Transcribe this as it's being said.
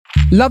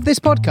Love this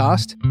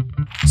podcast?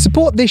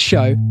 Support this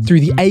show through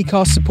the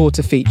Acast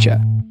supporter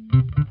feature.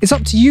 It's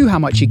up to you how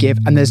much you give,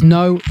 and there's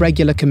no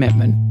regular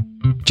commitment.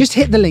 Just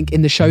hit the link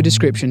in the show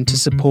description to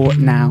support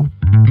now.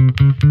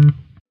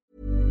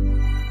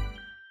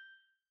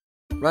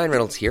 Ryan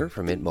Reynolds here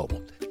from Mint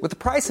Mobile. With the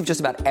price of just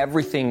about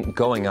everything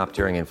going up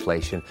during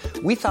inflation,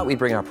 we thought we'd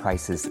bring our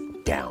prices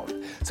down.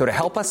 So to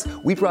help us,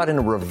 we brought in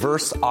a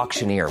reverse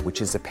auctioneer, which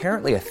is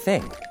apparently a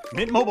thing.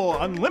 Mint Mobile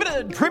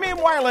Unlimited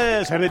Premium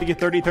Wireless. How to get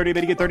 30, 30,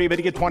 bit to get 30, bit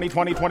to get 20,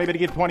 20, 20, bit to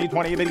get 20,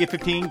 20, bit to get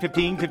 15,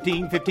 15,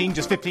 15, 15,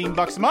 just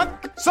 $15 a month?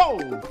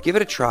 Sold! Give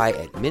it a try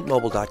at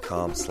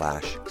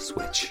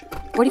mintmobile.com/switch.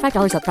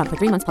 $45 up front for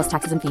 3 months plus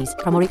taxes and fees.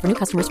 Promo rate for new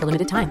customers for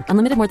limited time.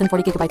 Unlimited more than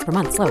 40 gigabytes per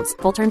month. Slows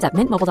full terms at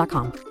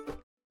mintmobile.com.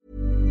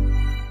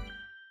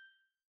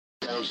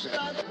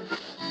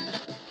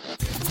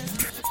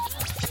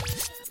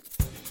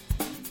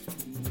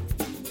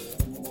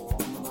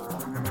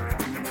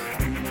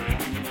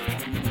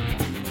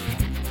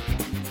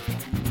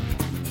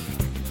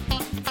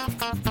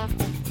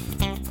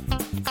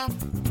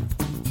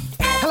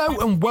 Hello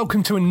and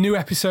welcome to a new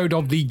episode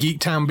of the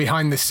Geektown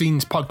Behind the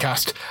Scenes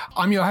podcast.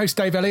 I'm your host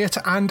Dave Elliott,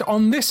 and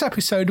on this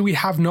episode we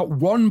have not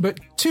one but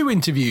two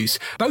interviews,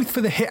 both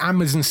for the hit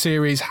Amazon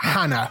series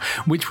Hannah,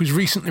 which was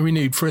recently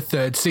renewed for a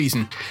third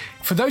season.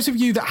 For those of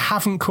you that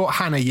haven't caught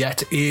Hannah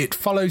yet, it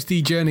follows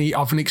the journey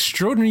of an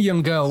extraordinary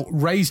young girl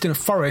raised in a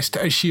forest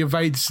as she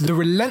evades the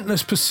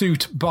relentless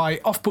pursuit by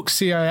off-book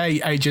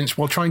CIA agents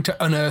while trying to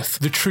unearth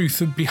the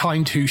truth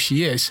behind who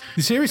she is.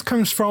 The series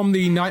comes from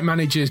the night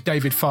manager's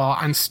David Farr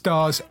and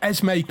stars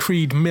Esme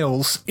Creed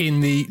Mills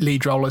in the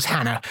lead role as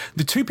Hannah.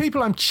 The two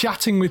people I'm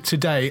chatting with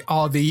today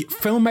are the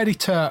film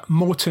editor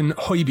Morten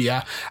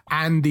Højbjerg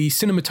and the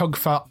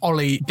cinematographer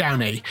Ollie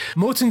Downey.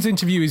 Morten's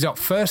interview is up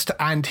first,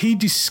 and he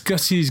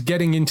discusses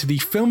getting into the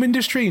film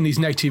industry in his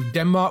native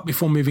Denmark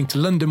before moving to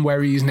London,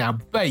 where he is now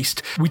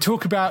based. We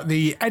talk about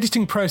the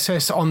editing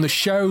process on the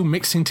show,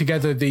 mixing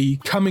together the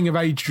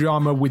coming-of-age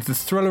drama with the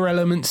thriller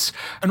elements,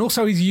 and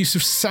also his use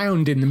of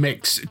sound in the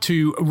mix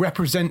to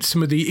represent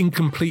some of the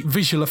incomplete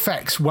visual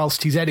effects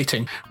whilst he's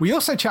editing. We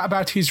also chat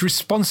about his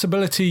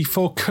responsibility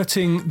for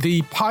cutting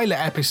the pilot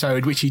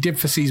episode, which he did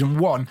for season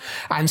 1,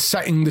 and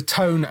setting the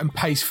tone and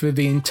pace for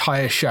the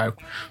entire show.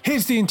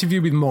 Here's the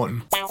interview with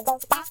Morten.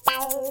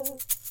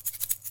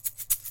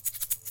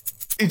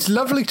 It's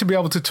lovely to be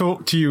able to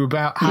talk to you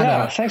about Hannah.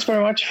 Yeah, thanks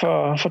very much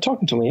for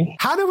talking to me.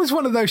 Hannah was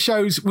one of those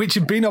shows which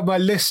had been on my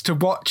list to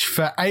watch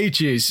for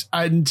ages,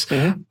 and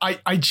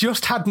I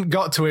just hadn't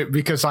got to it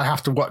because I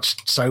have to watch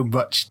so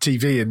much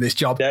TV in this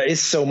job. There is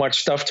so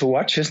much stuff to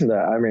watch, isn't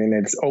there? I mean,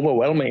 it's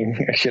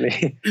overwhelming,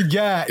 actually.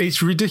 Yeah,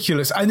 it's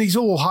ridiculous. And it's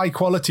all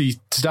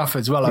high-quality stuff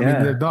as well. I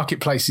mean, the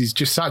marketplace is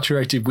just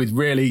saturated with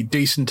really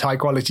decent,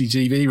 high-quality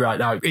TV right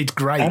now. It's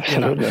great.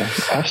 Absolutely,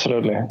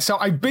 absolutely. So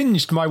I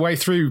binged my way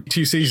through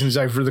 2 seasons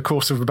over the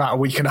course of about a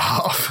week and a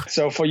half.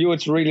 So for you,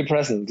 it's really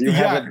present. You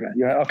have it.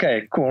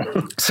 Okay, cool.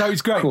 So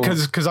it's great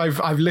because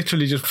I've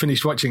literally just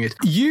finished watching it.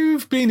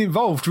 You've been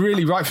involved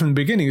really right from the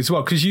beginning as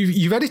well, because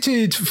you've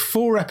edited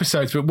 4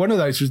 episodes, but one of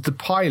those was the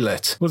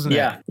pilot, wasn't it?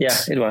 Yeah,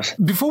 it was.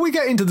 Before we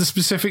get into the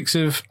specifics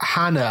of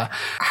Hannah,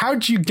 how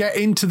did you get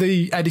into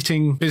the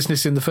editing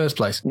business in the first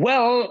place?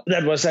 Well,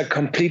 that was a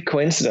complete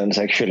coincidence,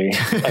 actually.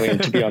 I mean,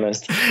 to be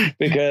honest,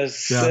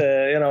 because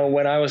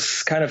when I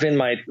was kind of in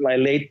my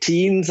late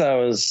teens, I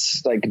was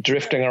like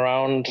drifting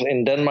around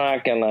in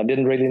Denmark, and I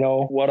didn't really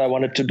know what I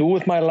wanted to do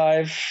with my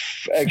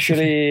life,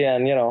 actually.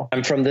 And,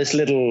 I'm from this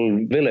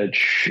little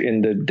village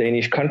in the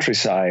Danish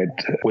countryside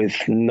with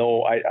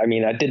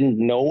I didn't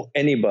know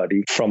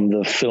anybody from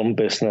the film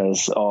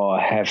business or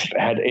have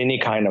had any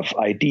kind of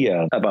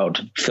idea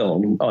about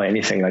film or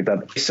anything like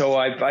that. So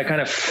I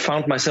kind of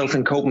found myself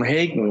in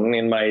Copenhagen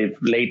in my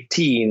late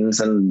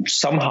teens, and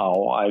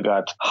somehow I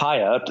got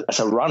hired as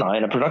a runner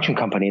in a production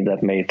company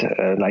that made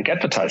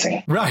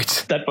advertising.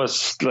 Right. That was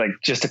like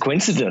just a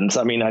coincidence.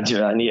 I mean, I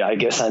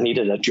guess I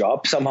needed a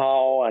job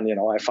somehow, and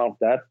I found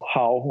that.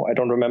 How, I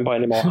don't remember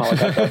anymore how I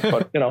got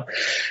that, but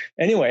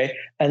anyway,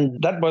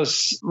 and that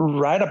was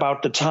right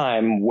about the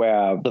time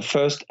where the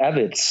first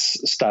Avids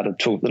started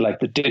to, like,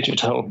 the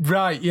digital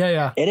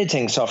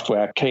editing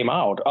software came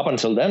out. Up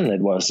until then,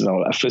 it was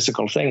a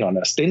physical thing on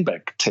a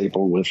Steinbeck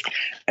table with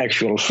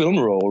actual film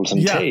rolls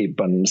and tape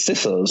and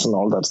scissors and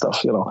all that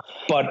stuff.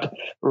 But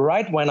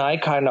right when I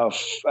kind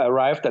of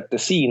arrived at the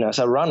scene as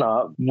a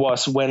runner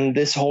was when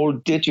this whole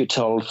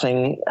digital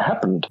thing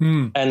happened.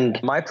 And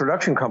my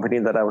production company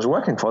that I was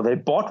working for, they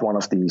bought one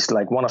of these,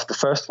 like one of the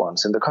first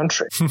ones in the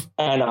country.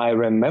 And I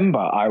remember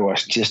I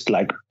was just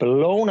like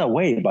blown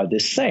away by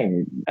this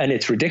thing. And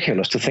it's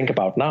ridiculous to think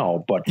about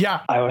now, but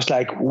I was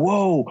like,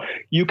 whoa,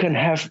 you can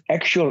have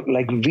actual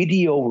like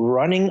video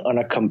running on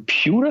a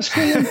computer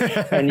screen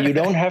and you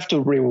don't have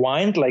to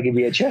rewind like a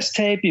VHS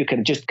tape. You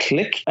can just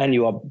click and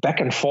you are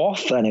back and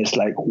forth. And it's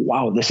like,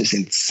 wow, this is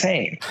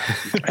insane.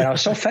 And I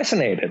was so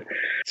fascinated.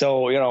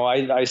 So,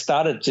 I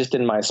started just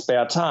in my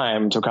spare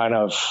time to kind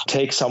of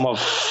take some of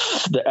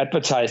the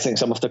advertising,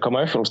 some of the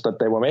commercials that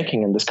they were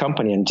making in this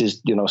company and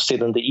just,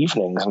 sit in the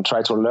evenings and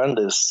try to learn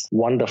this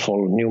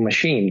wonderful new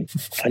machine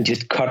and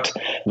just cut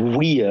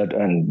weird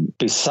and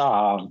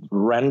bizarre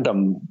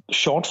random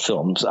short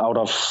films out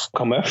of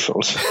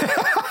commercials.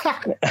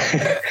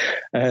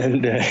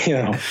 And,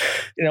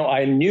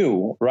 I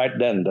knew right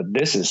then that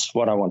this is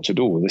what I want to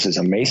do. This is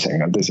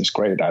amazing. And this is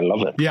great. I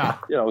love it. Yeah.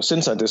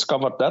 Since I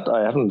discovered that,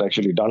 I haven't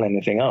actually done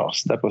anything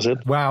else. That was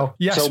it. Wow.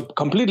 Yes. So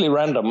completely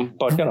random,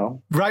 but,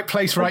 right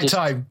place, right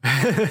time.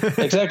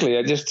 Exactly.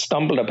 I just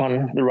stumbled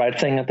upon the right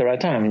thing at the right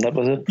time. That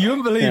was it. You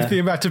wouldn't believe the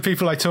amount of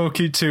people I talk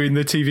to in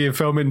the TV and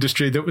film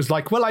industry that was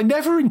like, well, I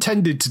never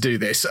intended to do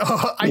this.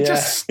 I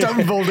just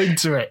stumbled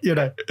into it,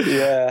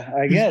 Yeah,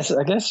 I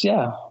guess,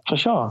 yeah, for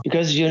sure.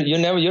 Because you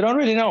don't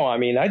really know. I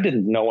mean, I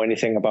didn't know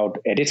anything about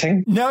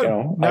editing.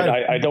 No.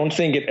 I don't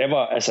think it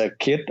ever, as a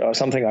kid or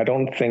something, I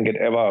don't think it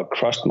ever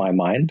crossed my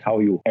mind how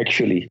you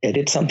actually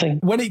edit something.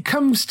 When it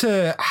comes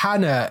to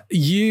Hannah,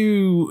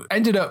 you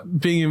ended up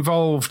being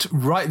involved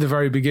right at the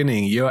very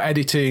beginning. You're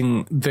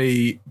editing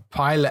the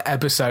pilot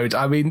episode.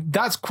 I mean,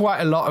 that's quite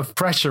a lot of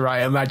pressure,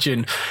 I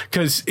imagine,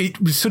 because it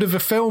was sort of a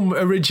film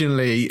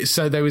originally.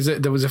 So there was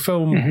a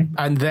film,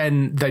 and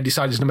then they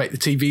decided to make the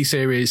TV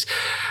series.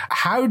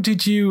 How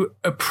did you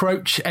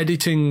approach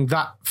editing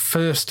that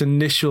first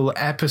initial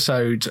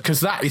episode? Because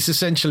that is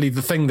essentially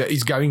the thing that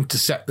is going to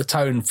set the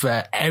tone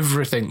for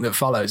everything that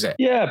follows it.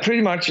 Yeah,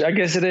 pretty much. I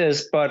guess it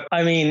is. But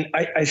I mean,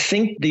 I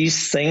think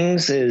these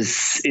things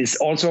is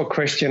also a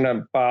question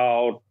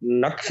about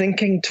not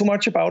thinking too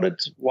much about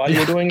it while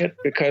you're doing it,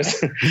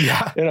 because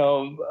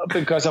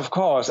because of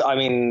course, I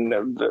mean,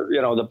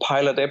 the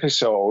pilot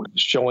episode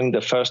showing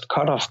the first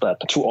cut of that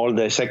to all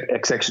the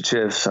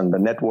executives and the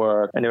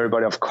network and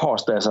everybody, of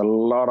course, there's a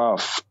lot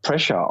of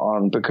pressure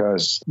on,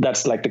 because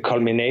that's like the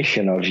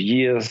culmination of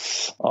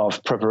years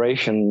of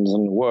preparations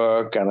and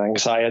work and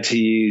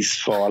anxieties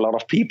for a lot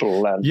of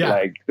people. And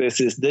like, this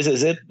is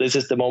it. This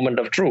is the moment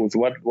of truth.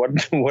 What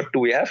do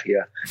we have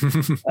here?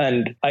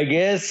 And I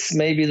guess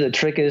maybe the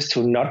trick is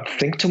to not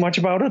think too much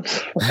about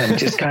it and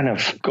just kind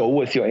of go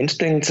with your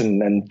instincts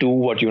and do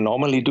what you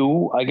normally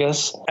do, I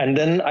guess. And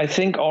then I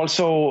think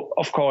also,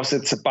 of course,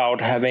 it's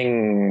about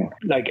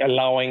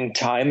allowing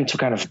time to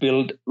kind of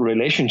build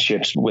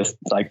relationships with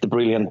like the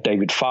brilliant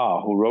David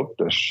Farr, who wrote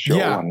the show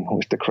and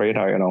who's the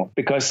creator,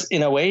 because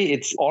in a way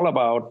it's all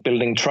about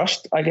building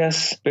trust, I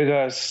guess,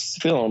 because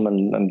film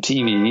and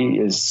TV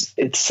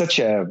it's such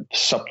a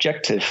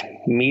subjective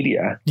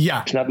media.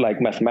 Yeah. It's not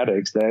like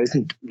mathematics. There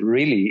isn't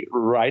really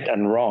right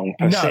and wrong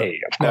per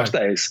se. Of course,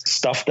 there is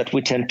stuff that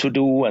we tend to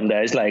do, and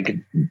there's like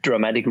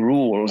dramatic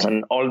rules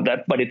and all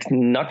that, but it's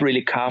not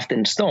really carved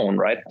in stone,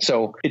 right?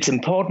 So it's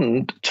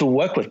important to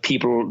work with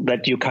people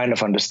that you kind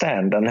of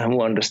understand and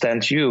who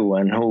understands you,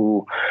 and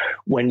who,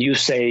 when you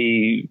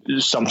say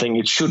something,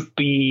 it should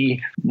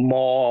be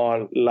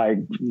more like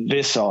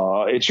this,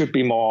 or it should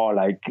be more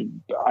like,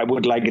 I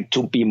would like it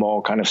to be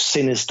more kind of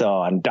sinister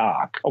and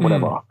dark or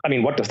whatever. I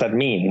mean, what does that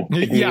mean?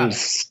 It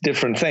means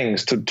different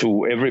things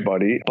to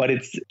everybody, but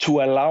it's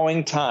to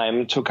allowing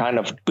time to kind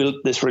of build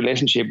this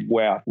relationship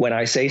where when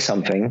I say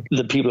something,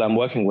 the people I'm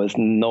working with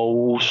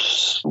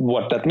knows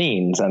what that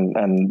means,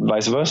 and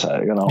vice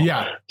versa,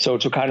 So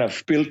to kind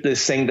of build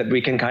this thing that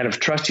we can kind of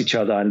trust each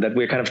other and that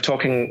we're kind of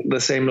talking the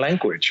same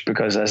language,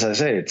 because as I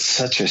say, it's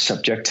such a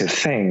subjective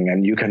thing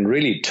and you can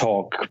really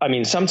talk. I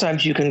mean,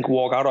 sometimes you can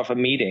walk out of a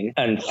meeting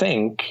and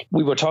think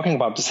we were talking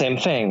about the same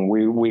thing.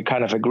 We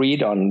kind of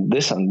agreed on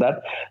this and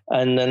that.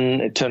 And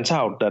then it turns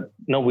out that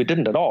no, we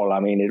didn't at all. I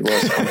mean, it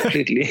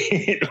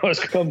was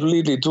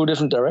completely two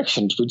different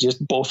directions. We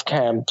just both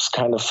camps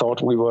kind of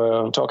thought we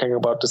were talking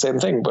about the same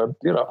thing, but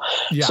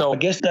So I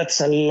guess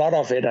that's a lot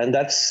of it. And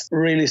that's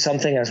really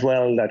something as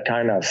well that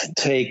kind of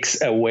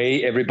takes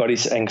away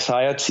everybody's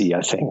anxiety,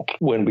 I think,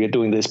 when we're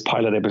doing this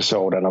pilot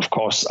episode. And of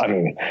course, I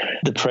mean,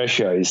 the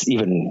pressure is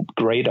even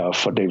greater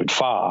for David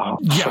Farr,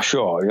 for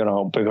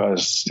sure,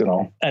 because,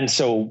 and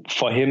so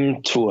for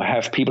him to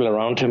have people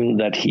around him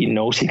that he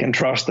knows he can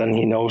trust, and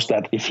he knows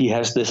that if he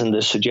has this and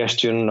this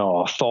suggestion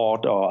or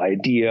thought or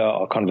idea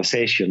or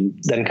conversation,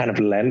 then kind of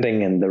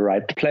landing in the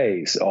right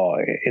place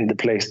or in the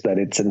place that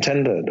it's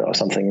intended or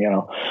something,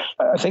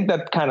 I think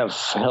that kind of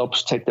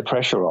helps take the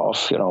pressure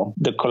off,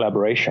 the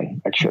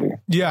collaboration, actually.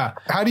 Yeah.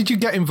 How did you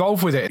get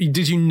involved with it?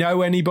 Did you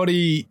know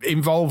anybody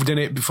involved in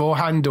it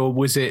beforehand, or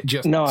was it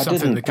just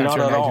something that came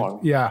through an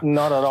agent? Yeah.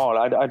 Not at all.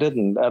 I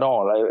didn't at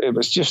all. It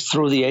was just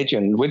through the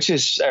agent, which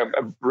is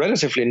a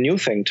relatively new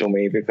thing to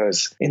me,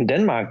 because in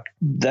Denmark,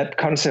 that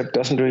concept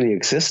doesn't really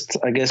exist,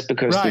 I guess,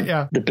 because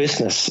the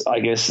business, I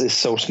guess, is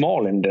so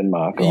small in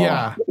Denmark.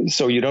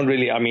 So you don't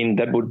really, I mean,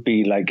 that would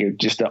be like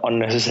just an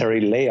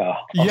unnecessary layer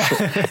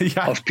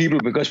of people,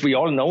 because we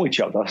all know each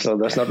other. So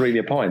that's not really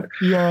a point.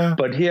 Yeah.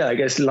 But here, I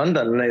guess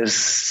London is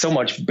so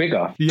much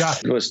bigger. Yeah.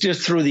 It was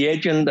just through the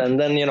agent. And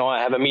then, I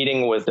have a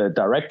meeting with the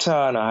director,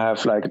 and I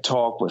have like a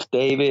talk with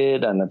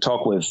David, and a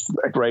talk with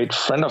a great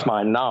friend of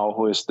mine now,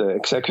 who is the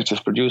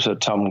executive producer,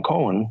 Tom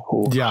Cohen,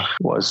 who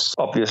was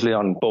obviously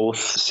on both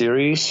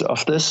series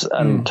of this,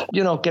 and,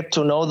 get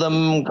to know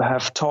them,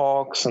 have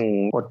talks,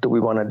 and what do we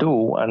want to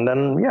do? And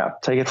then,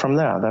 take it from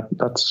there.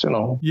 That's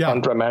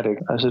undramatic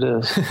as it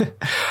is.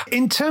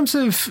 In terms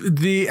of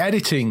the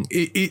editing,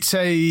 it's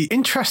a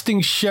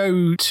interesting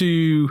show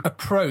to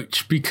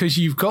approach, because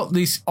you've got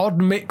this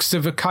odd mix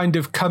of a kind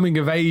of coming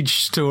of age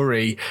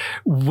story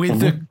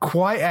with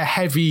quite a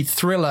heavy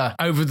thriller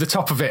over the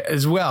top of it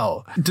as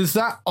well. Does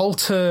that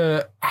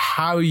alter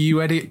how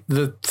you edit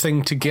the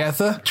thing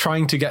together,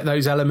 trying to get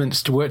those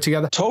elements to work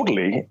together?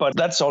 Totally. But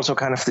that's also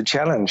kind of the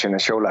challenge in a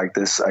show like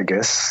this, I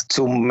guess,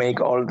 to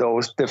make all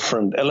those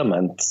different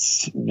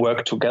elements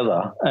work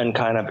together and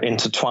kind of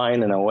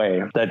intertwine in a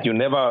way that you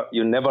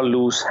never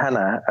lose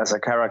Hannah as a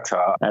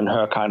character and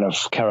her kind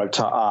of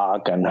character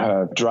arc and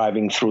her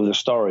driving through the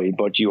story,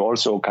 but you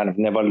also kind of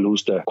never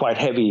lose the quite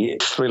heavy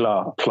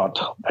thriller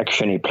plot,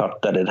 actiony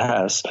plot that it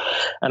has.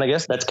 And I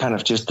guess that's kind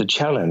of just the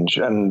challenge.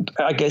 And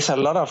I guess a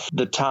lot of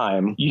the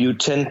time you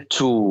tend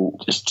to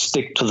just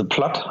stick to the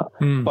plot,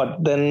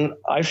 but then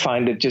I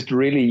find it just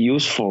really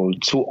useful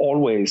to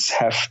always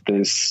have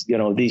this,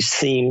 these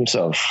themes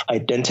of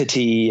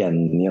identity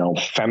and,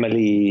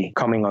 family,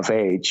 coming of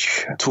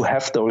age, to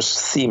have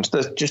those themes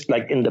that's just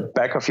like in the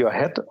back of your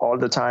head all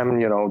the time,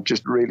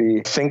 just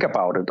really think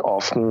about it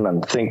often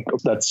and think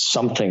that's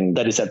something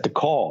that is at the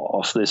core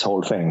of this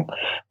whole thing.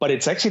 But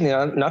it's actually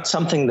not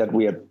something that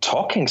we are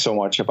talking so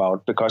much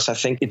about, because I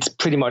think it's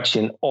pretty much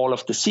in all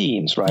of the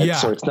scenes, right? Yeah.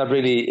 So it's not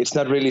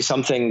really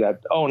something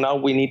that, now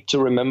we need to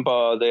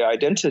remember the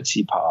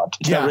identity part.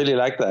 It's not really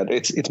like that.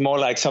 It's more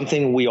like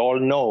something we all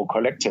know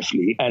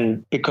collectively.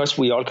 And because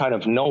we all kind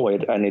of know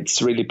it, and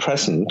it's really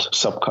present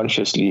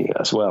subconsciously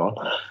as well,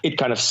 it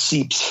kind of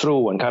seeps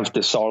through and kind of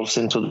dissolves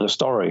into the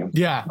story.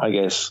 Yeah, I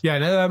guess. Yeah,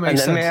 no, that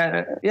makes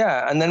sense.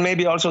 And then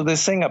maybe also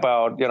this thing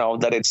about,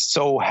 that it's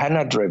so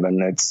Hannah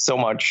driven. It's so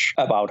much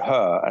about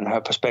her and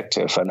her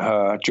perspective and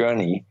her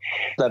journey.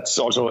 That's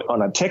also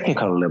on a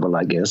technical level,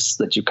 I guess,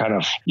 that you kind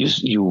of,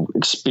 you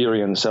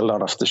experience a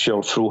lot of the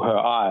show through her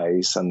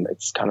eyes, and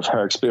it's kind of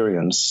her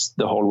experience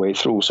the whole way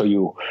through. So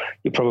you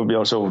probably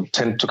also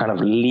tend to kind of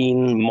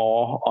lean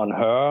more on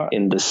her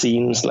in the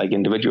scenes, like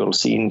individual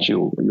scenes.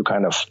 You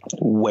kind of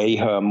weigh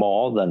her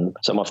more than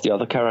some of the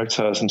other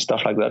characters and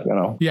stuff like that,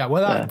 Yeah,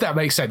 well, that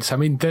makes sense. I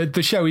mean,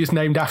 the show is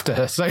named after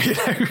her, so,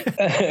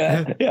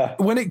 Yeah.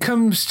 When it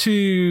comes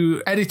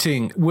to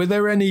editing, were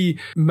there any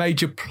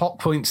major plot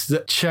points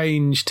that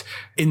changed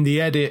in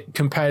the edit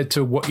compared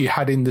to what you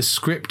had in the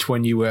script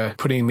when you were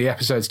putting the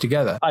episodes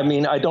together? I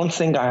mean, I don't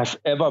think I have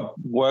ever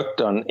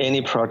worked on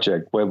any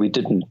project where we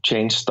didn't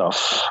change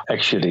stuff,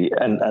 actually.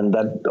 And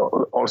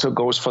that also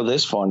goes for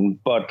this one.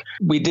 But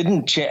we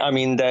didn't change. I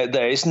mean,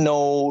 there is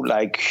no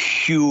like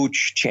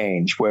huge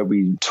change where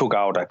we took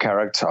out a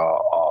character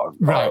or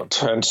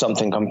turned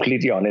something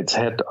completely on its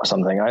head or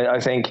something. I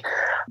think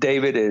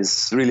David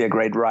is really a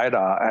great writer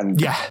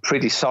and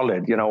pretty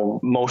solid.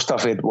 Most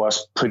of it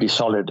was pretty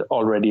solid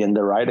already in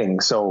the writing.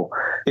 So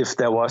if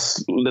there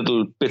was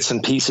little bits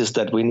and pieces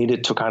that we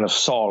needed to kind of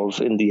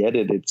solve in the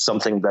edit, it's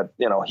something that,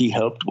 he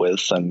helped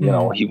with. And,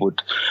 he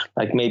would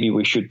like, maybe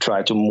we should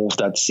try to move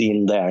that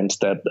scene there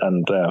instead.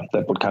 And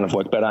that would kind of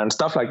work better. And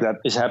stuff like that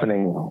is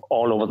happening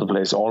all over the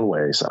place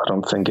always. I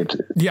don't think it.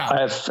 Yeah.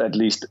 I have at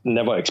least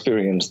never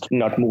experienced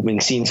not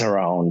moving scenes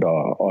around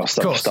or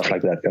stuff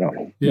like that,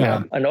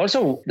 Yeah. And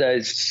also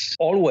there's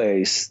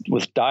always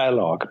with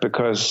dialogue,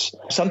 because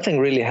something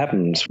really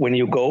happens when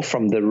you go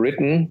from the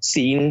written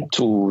scene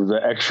to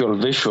the actual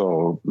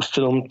visual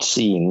filmed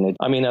scene.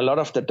 I mean, a lot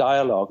of the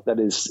dialogue that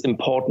is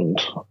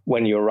important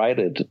when you write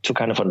it to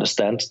kind of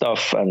understand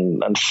stuff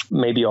and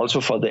maybe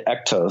also for the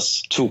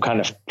actors to kind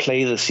of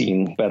play the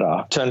scene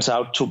better turns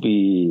out to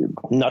be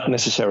not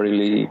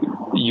necessarily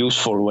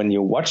useful when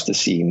you watch the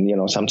scene.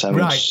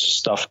 Sometimes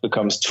stuff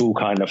becomes too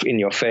kind of in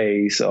your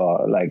face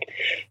or like,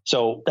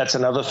 so that's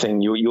another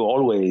thing. You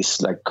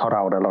always like cut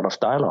out a lot of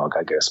dialogue,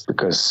 I guess,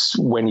 because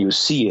when you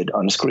see it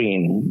on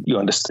screen, you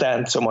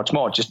understand so much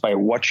more just by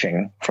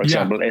watching, for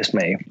example,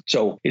 Esme.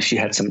 So if she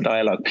had some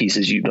dialogue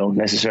pieces, you don't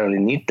necessarily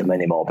need them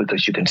anymore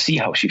because you can see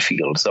how she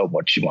feels or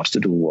what she wants to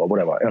do or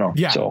whatever,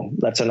 So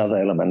that's another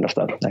element of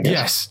that, I guess.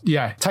 Yes.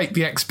 Yeah. Take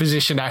the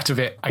exposition out of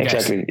it, I guess.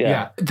 Exactly.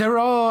 Yeah. There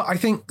are, I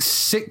think,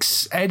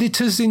 6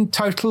 editors in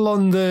total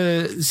on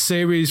the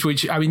series,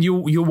 which, I mean,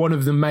 you're one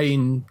of the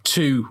main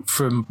 2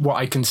 from what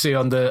I can see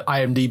on the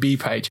IMDb IMDb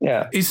page.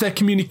 Yeah. Is there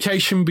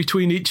communication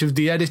between each of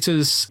the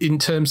editors in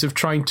terms of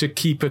trying to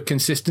keep a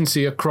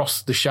consistency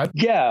across the show?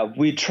 Yeah,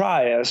 we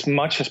try as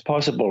much as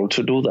possible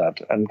to do that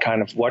and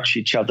kind of watch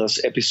each other's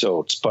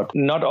episodes. But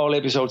not all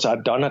episodes are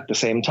done at the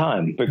same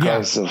time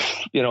because of,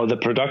 the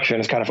production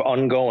is kind of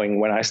ongoing.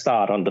 When I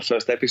start on the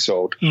first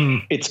episode,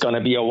 it's going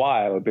to be a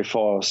while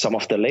before some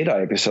of the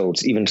later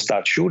episodes even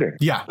start shooting.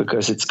 Yeah.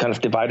 Because it's kind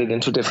of divided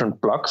into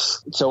different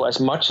blocks. So as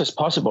much as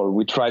possible,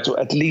 we try to,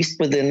 at least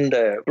within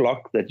the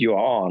block that you're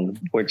on,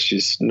 which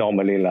is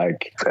normally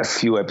like a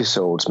few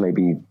episodes,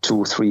 maybe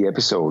 2-3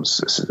 episodes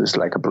is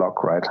like a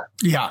block, right?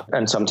 Yeah.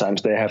 And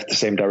sometimes they have the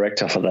same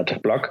director for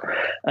that block.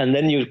 And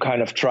then you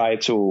kind of try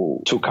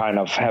to kind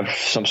of have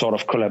some sort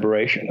of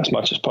collaboration as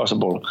much as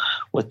possible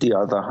with the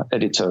other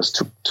editors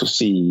to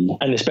see.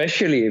 And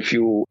especially if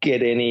you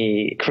get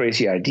any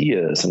crazy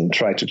ideas and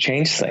try to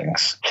change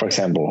things, for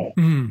example,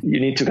 you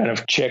need to kind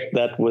of check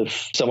that with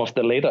some of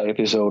the later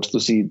episodes to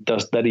see,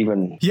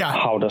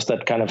 how does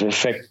that kind of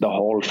affect the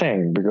whole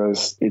thing?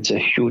 Because it's a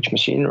huge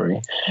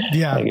machinery,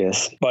 I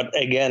guess. But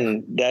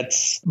again,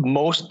 that's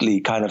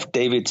mostly kind of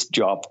David's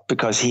job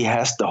because he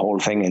has the whole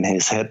thing in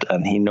his head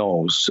and he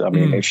knows. I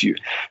mean,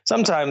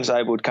 sometimes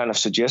I would kind of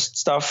suggest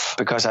stuff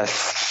because I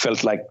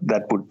felt like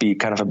that would be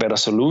kind of a better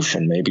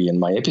solution maybe in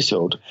my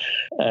episode.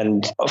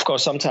 And of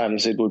course,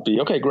 sometimes it would be,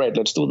 okay, great,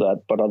 let's do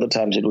that. But other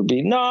times it would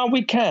be, no,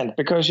 we can't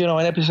because, in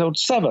episode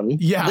 7,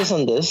 this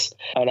and this.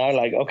 And I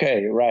like,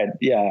 okay, right.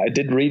 Yeah, I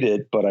did read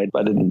it, but I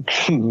didn't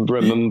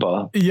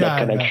remember that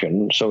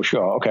connection. So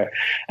sure. Okay.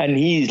 And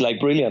he's like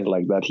brilliant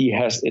like that.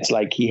 It's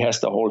like he has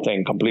the whole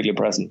thing completely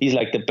present. He's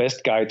like the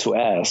best guy to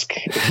ask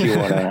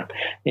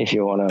if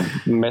you wanna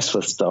mess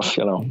with stuff,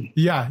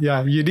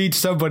 Yeah. You need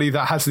somebody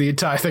that has the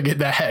entire thing in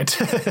their head.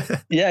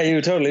 Yeah,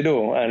 you totally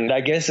do. And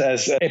I guess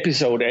as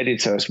episode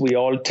editors, we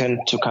all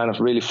tend to kind of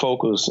really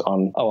focus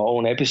on our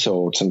own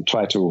episodes and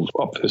try to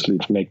obviously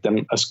make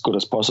them as good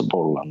as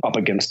possible and up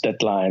against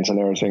deadlines and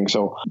everything.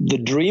 So the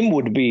dream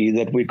would be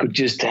that we could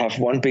just have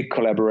one big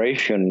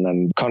collaboration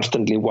and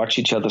constantly watch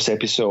each other's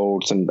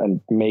episodes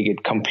and make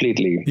it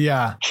completely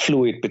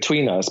fluid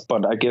between us.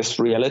 But I guess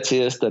reality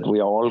is that we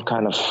are all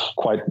kind of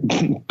quite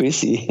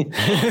busy.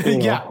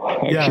 Yeah.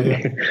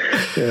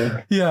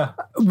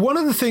 One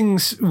of the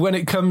things when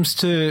it comes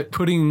to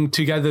putting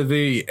together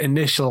the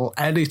initial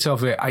edit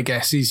of it, I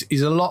guess,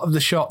 is a lot of the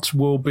shots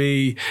will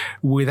be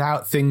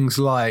without things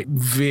like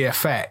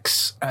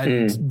VFX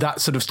and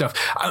that sort of stuff.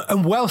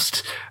 And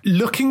whilst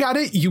looking at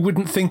it, you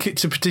wouldn't think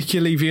it's a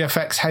particularly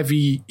VFX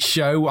heavy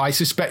show. I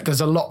suspect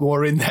there's a lot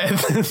more in there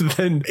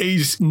than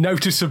is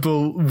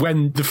noticeable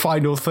when the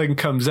final thing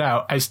comes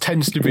out, as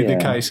tends to be the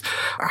case.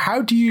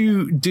 How do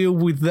you deal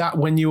with that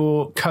when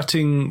you're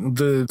cutting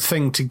the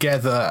thing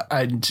together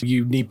and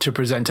you need to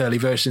present early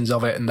versions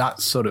of it and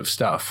that sort of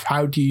stuff?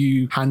 How do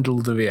you handle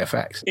the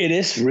VFX? It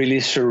is really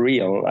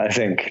surreal, I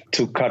think,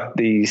 to cut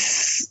these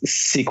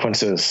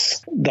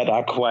sequences that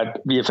are quite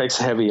VFX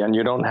heavy and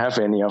you don't have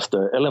any of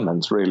the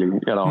elements really,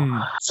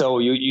 So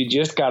you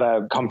just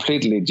gotta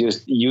completely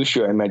just use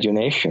your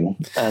imagination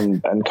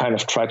and kind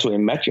of try to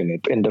imagine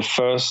it. In the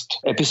first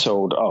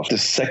episode of the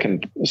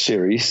second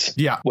series,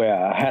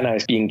 where Hannah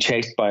is being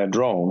chased by a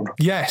drone.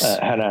 Yes.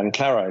 Hannah and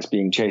Clara is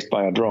being chased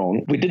by a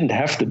drone. We didn't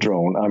have the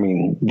drone. I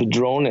mean, the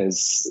drone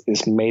is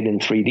made in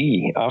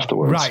 3D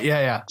afterwards. Right,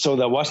 yeah. So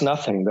there was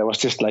nothing. There was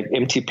just like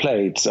empty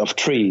plates of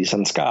trees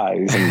and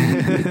skies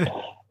and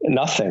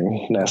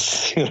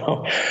nothingness,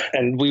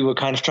 and we were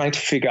kind of trying to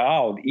figure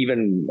out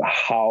even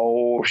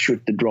how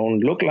should the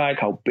drone look like,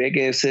 how big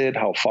is it,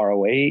 how far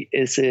away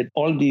is it,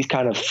 all these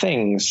kind of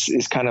things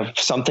is kind of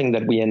something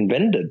that we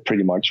invented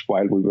pretty much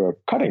while we were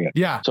cutting it.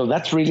 Yeah. So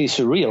that's really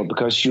surreal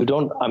because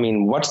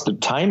what's the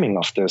timing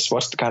of this?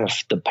 What's the kind of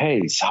the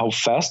pace? How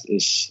fast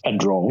is a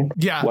drone?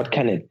 Yeah. What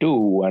can it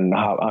do? And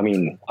how,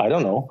 I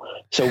don't know.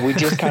 So we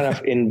just kind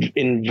of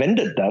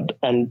invented that.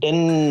 And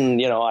then,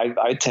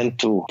 I tend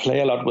to play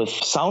a lot with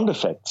sound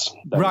effects,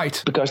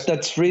 right? Because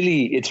it's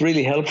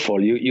really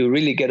helpful. You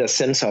really get a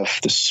sense of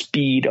the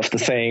speed of the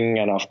thing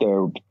and of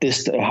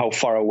how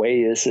far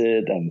away is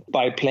it, and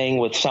by playing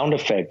with sound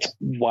effects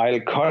while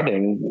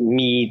cutting,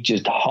 me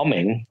just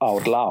humming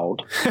out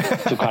loud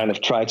to kind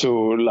of try to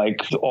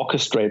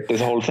orchestrate this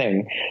whole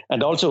thing,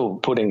 and also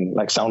putting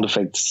sound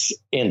effects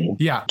in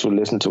to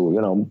listen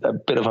to, a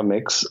bit of a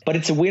mix. But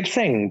it's a weird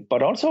thing,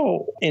 but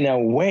also in a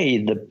way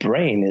the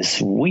brain is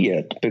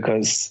weird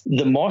because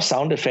the more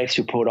sound effects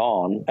you put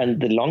on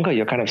and the longer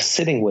you're kind of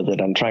sitting with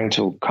it and trying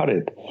to cut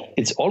it,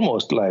 it's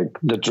almost like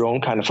the drone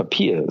kind of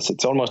appears.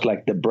 It's almost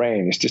like the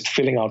brain is just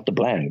filling out the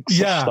blanks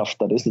of stuff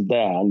that isn't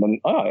there. And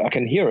then, I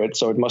can hear it,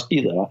 so it must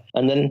be there.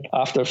 And then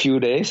after a few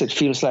days, it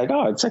feels like,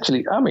 it's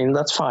actually,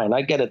 that's fine.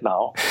 I get it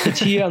now. It's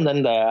here and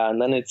then there, and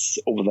then it's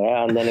over there,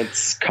 and then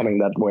it's coming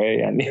that way.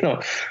 And,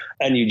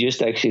 and you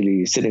just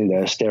actually sitting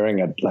there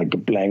staring at like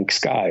blank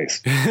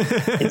skies.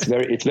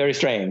 It's very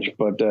strange,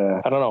 but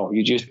I don't know.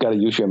 You just got to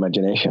use your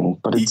imagination.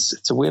 But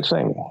it's a weird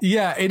thing.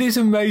 Yeah, it is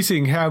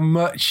amazing how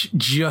much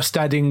just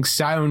adding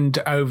sound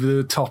over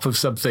the top of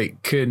something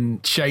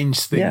can change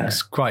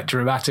things quite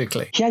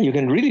dramatically. Yeah, you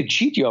can really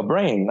cheat your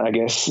brain, I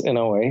guess, in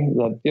a way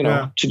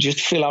that, to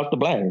just fill out the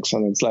blanks.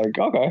 And it's like,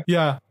 okay.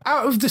 Yeah.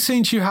 Out of the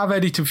scenes you have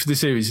edited for the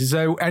series, is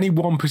there any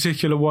one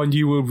particular one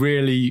you were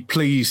really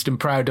pleased and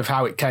proud of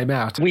how it came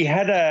out? We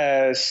had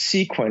a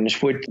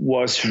sequence which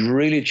was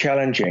really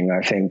challenging,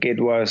 I think.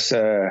 It was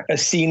a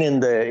scene in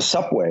the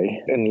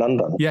subway in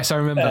London. Yes, I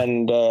remember.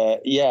 And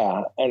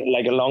and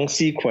like a long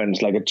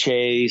sequence, like a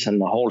chase and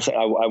the whole thing.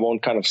 I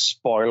won't kind of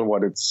spoil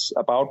what it's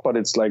about, but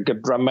it's like a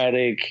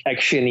dramatic,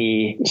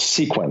 action-y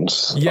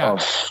sequence. Yeah.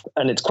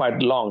 And it's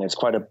quite long. It's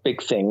quite a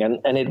big thing.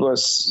 And it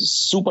was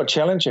super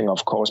challenging,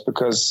 of course,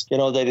 because,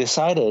 they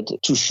decided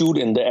to shoot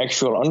in the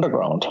actual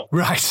underground.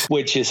 Right.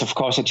 Which is, of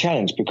course, a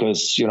challenge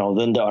because,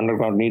 then the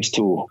underground needs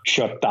to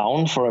shut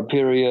down for a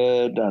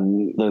period,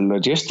 and the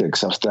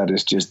logistics of that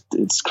is just,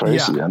 it's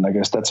crazy. Yeah. And I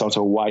guess that's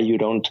also why you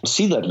don't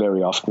see that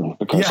very often,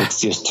 because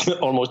it's just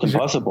almost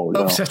impossible.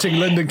 Upsetting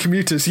London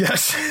commuters,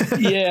 yes.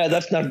 Yeah,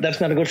 that's not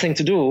a good thing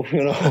to do,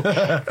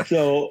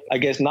 So I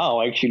guess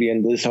now, actually,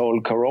 in this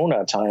whole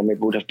Corona time, it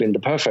would have been the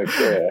perfect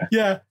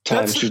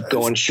time to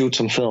go and shoot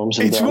some films.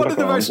 It's one of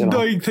the most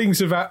annoying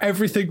things about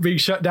everything being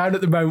shut down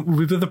at the moment,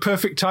 with the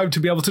perfect time to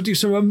be able to do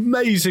some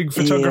amazing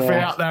photography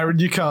out there, and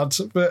you can't.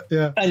 But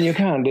and you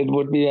can't. It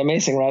would be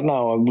amazing right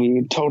now.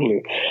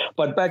 Totally.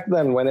 But back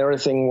then, when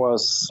everything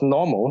was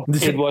normal,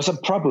 it was a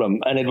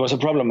problem, and it was a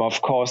problem,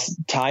 of course,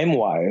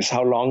 time-wise.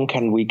 How long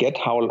can we get?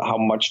 How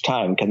much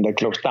time can they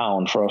close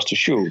down for us to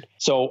shoot?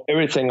 So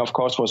everything, of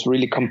course, was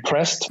really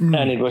compressed,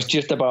 and it was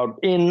just about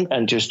in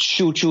and just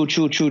shoot,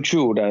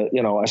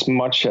 as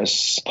much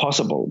as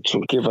possible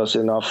to give us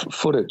enough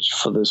footage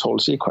for this whole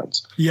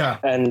sequence. Yeah.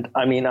 And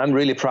I mean, I'm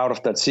really proud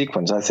of that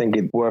sequence. I think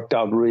it worked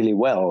out really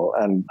well.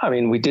 And I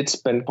mean, we did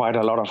spend quite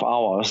a lot of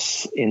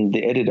hours in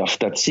the edit of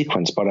that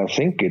sequence, but I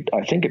think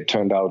it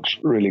turned out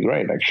really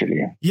great,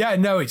 actually. Yeah,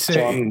 no, it's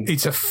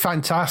a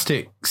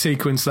fantastic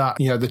sequence that,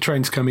 the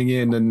train's coming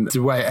in and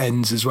the way it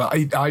ends as well.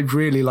 I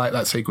really like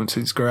that sequence.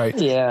 It's great.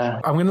 Yeah.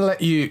 I'm going to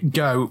let you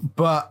go,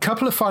 but a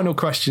couple of final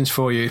questions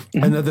for you.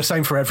 Mm-hmm. And they're the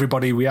same for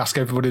everybody. We ask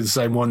everybody the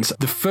same ones.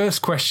 The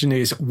first question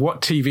is,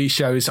 what TV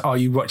shows are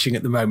you watching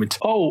at the moment?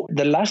 Oh,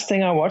 the last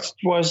thing I watched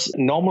was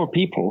Normal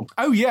People.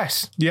 Oh,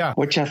 yes. Yeah.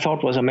 Which I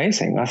thought was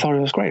amazing. I thought it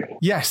was great.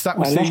 Yes, that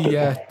was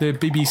the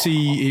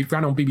BBC. It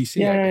ran on BBC.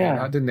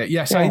 Yeah. Didn't it?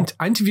 Yes, yeah.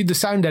 I interviewed the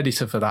sound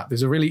editor for that.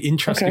 There's a really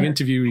interesting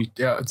interview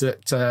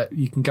that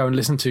you can go and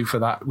listen to for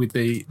that with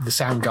the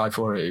sound guy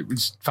for it. It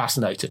was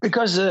fascinating.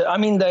 Because,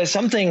 there's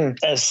something,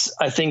 as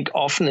I think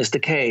often is the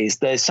case,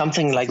 there's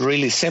something like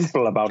really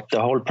simple about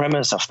the whole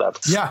premise of that.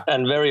 Yeah.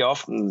 And very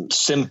often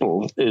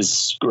simple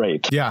is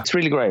great. Yeah. It's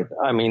really great.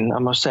 I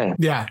must say.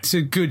 Yeah, it's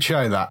a good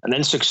show, that. And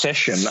then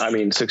Succession.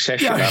 I'm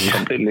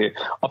completely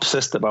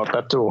obsessed about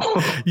that too.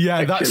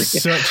 Yeah,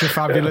 that's such a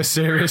fabulous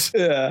series.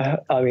 Yeah,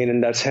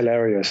 and that's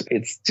hilarious.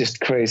 It's just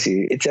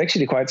crazy. It's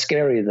actually quite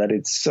scary that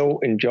it's so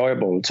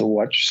enjoyable to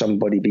watch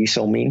somebody be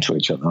so mean to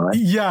each other, right?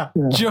 Yeah.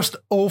 Just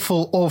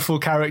awful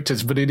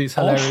characters, but it is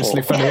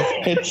hilariously funny.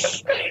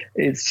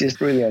 It's just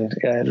brilliant.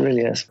 Yeah, it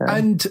really is. Man.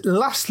 And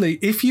lastly,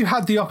 if you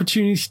had the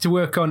opportunity to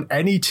work on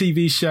any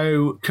TV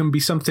show, can be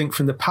something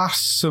from the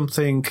past,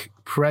 something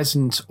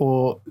present,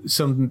 or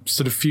some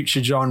sort of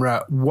future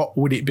genre, what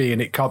would it be?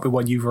 And it can't be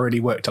one you've already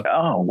worked on.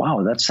 Oh,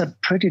 wow. That's a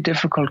pretty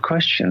difficult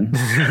question.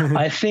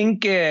 I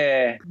think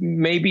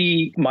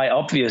maybe my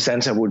obvious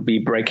answer would be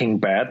Breaking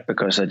Bad,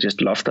 because I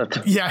just love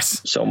that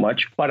so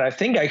much. But I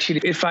think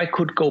actually, if I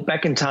could go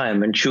back in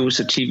time and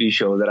choose a TV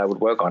show that I would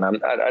work on,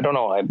 I don't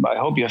know. I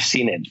hope you have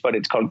seen it, but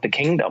it's called The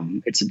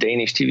Kingdom. It's a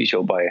Danish TV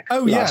show by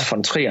Lars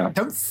von Trier. I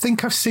don't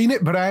think I've seen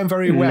it, but I am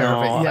very aware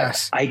of it.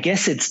 Yes. I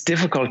guess it's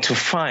difficult to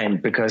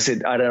find because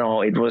I don't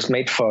know, it was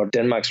made for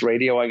Denmark's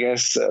radio, I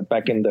guess,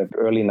 back in the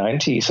early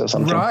 90s or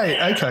something.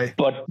 Right, okay.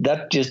 But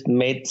that just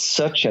made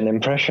such an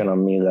impression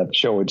on me, that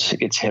show.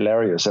 It's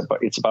hilarious.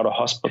 It's about a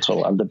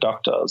hospital and the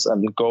doctors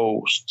and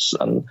ghosts,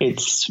 and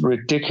it's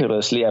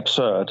ridiculously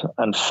absurd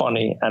and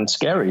funny and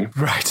scary.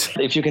 Right.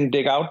 If you can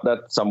dig out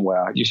that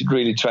somewhere, you should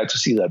really try to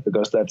see that,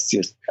 because that's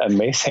just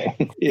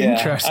amazing.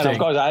 Interesting. And of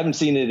course, I haven't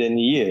seen it in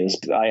years.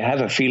 I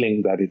have a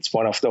feeling that it's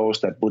one of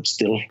those that would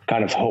still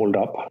kind of hold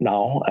up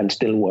now and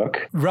still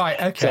work. Right,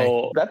 okay.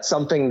 So that's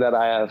something that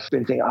I have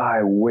been thinking,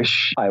 I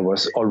wish I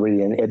was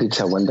already an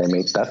editor when they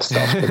made that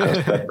stuff,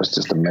 because that was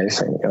just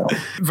amazing.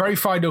 Very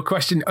final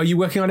question. Are you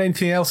working on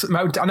anything else at the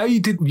moment? I know you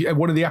did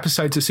one of the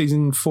episodes of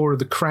season 4 of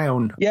The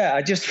Crown. Yeah,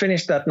 I just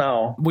finished that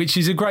now. Which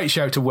is a great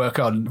show to work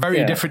on.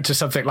 Very different to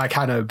something like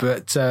Hannah,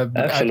 but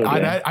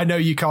I know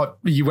you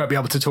won't be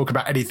able to talk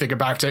about anything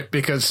about it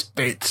because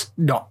it's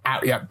not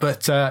out yet.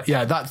 But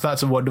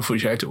that's a wonderful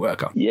show to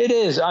work on. It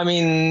is.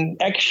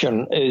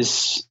 Action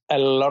is a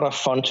lot of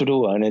fun to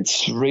do, and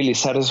it's really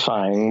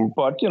satisfying.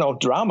 But,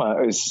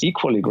 drama is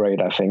equally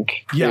great, I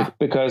think. Yeah.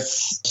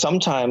 Because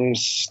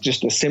sometimes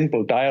just a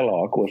simple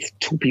dialogue with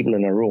two people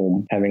in a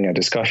room having a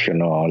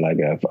discussion or like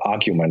an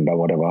argument or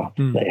whatever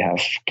they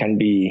have can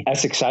be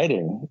as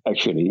exciting,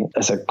 actually,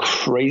 as a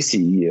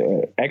crazy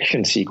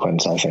action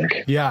sequence, I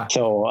think. Yeah.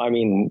 So, I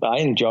mean, I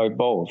enjoy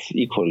both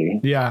equally.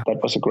 Yeah.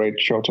 That was a great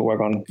show to work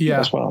on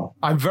as well.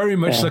 I'm very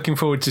much looking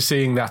forward to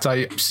seeing that.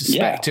 I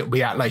suspect it'll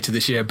be out later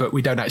this year, but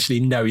we don't actually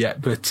know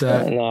yet. But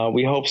no,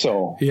 we hope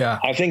so. Yeah.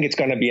 I think it's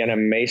going to be an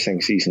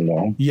amazing season,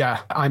 though.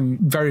 Yeah, I'm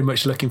very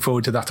much looking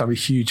forward to that. I'm a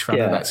huge fan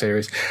of that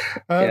series.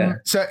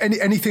 So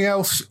anything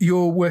else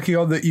you're working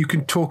on that you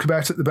can talk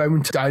about at the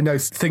moment? I know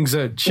things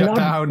are shut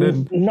down.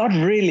 And not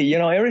really.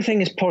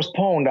 Everything is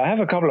postponed. I have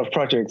a couple of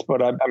projects,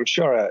 but I'm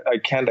sure I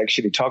can't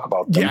actually talk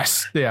about them.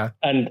 Yes, yeah.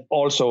 And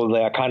also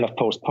they are kind of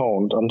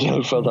postponed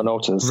until further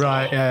notice.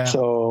 Right, yeah.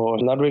 So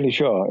not really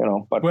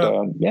sure, But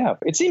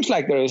it seems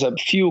like there is a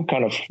few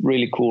kind of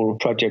really cool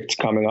projects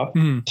coming up.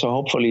 So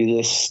hopefully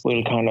this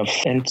will kind of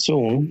end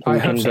soon. We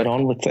can get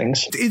on with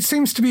things. It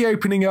seems to be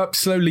opening up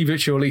slowly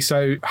but surely,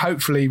 so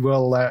hopefully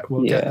we'll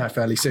get there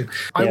fairly soon.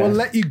 I will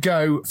let you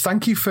go.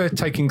 Thank you for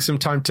taking some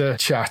time to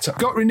chat.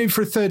 Got renewed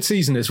for a third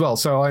season as well,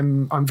 so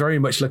I'm very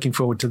much looking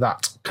forward to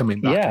that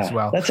coming back as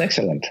well. That's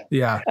excellent.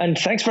 Yeah. And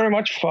thanks very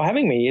much for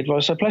having me. It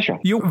was a pleasure.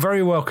 You're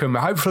very welcome.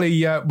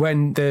 Hopefully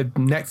when the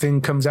next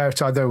thing comes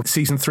out, either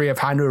season 3 of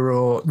Hannah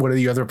or one of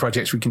the other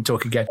projects, we can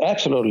talk again.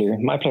 Absolutely.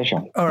 My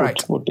pleasure. All right.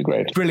 Would be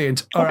great.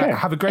 Brilliant. All right.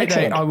 Have a great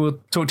day. I will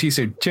talk to you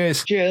soon.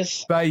 Cheers.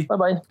 Cheers. Bye.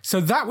 Bye-bye.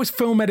 So that was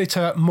film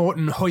editor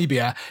Morten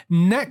Højbjerg.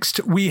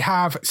 Next, we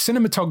have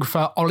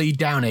cinematographer Ollie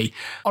Downey.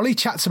 Ollie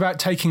chats about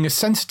taking a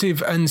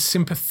sensitive and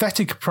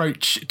sympathetic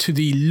approach to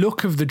the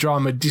look of the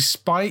drama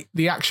despite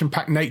the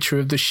action-packed nature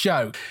of the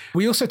show.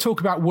 We also talk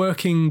about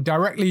working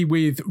directly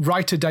with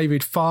writer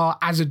David Farr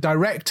as a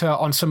director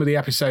on some of the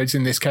episodes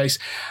in this case,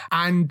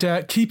 and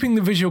keeping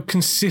the visual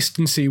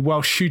consistency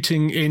while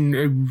shooting in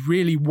a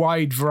really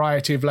wide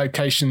variety of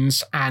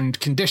locations and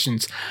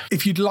conditions.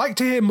 If you'd like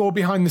to hear more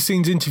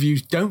behind-the-scenes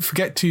interviews, don't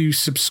forget to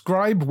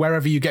subscribe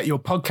wherever you get your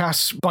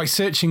podcasts by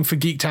searching for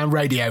Geektown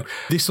Radio.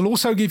 This will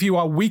also give you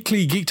our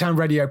weekly Geektown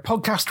Radio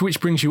podcast, which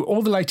brings you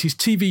all the latest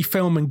TV,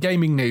 film and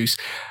gaming news.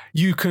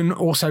 You can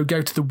also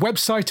go to the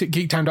website at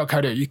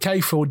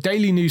geektown.co.uk for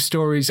daily news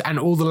stories and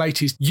all the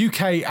latest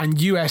UK and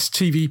US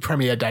TV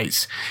premiere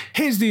dates.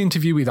 Here's the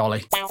interview with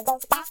Ollie.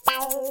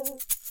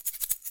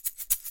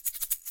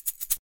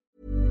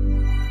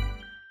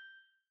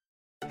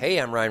 Hey,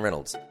 I'm Ryan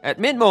Reynolds. At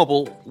Mint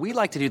Mobile, we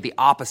like to do the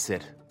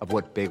opposite of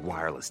what Big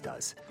Wireless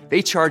does.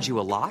 They charge you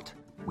a lot,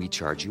 we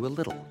charge you a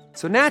little.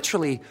 So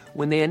naturally,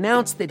 when they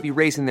announced they'd be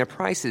raising their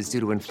prices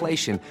due to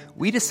inflation,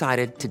 we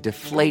decided to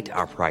deflate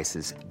our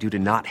prices due to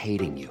not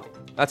hating you.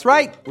 That's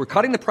right. We're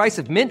cutting the price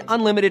of Mint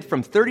Unlimited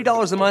from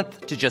 $30 a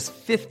month to just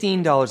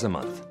 $15 a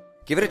month.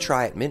 Give it a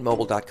try at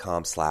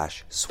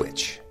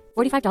mintmobile.com/switch.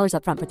 $45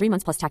 up front for 3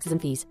 months plus taxes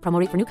and fees. Promo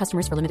rate for new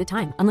customers for limited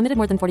time. Unlimited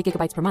more than 40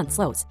 gigabytes per month.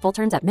 Slows full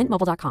terms at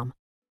mintmobile.com.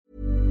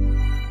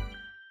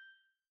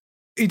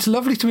 It's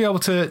lovely to be able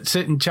to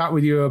sit and chat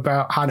with you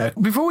about Hannah.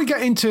 Before we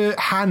get into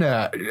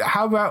Hannah,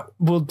 how about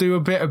we'll do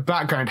a bit of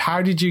background.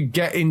 How did you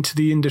get into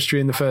the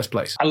industry in the first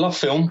place? I love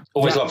film,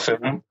 always loved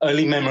film.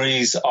 Early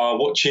memories are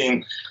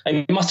watching, and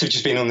it must have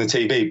just been on the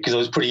TV because I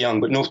was pretty young,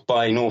 but North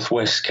by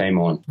Northwest came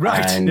on.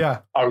 Right, and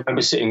yeah. I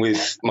remember sitting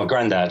with my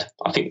granddad.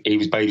 I think he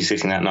was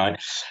babysitting that night.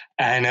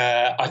 And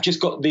I've just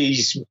got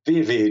these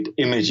vivid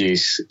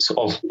images sort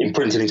of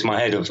imprinted into my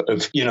head of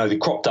the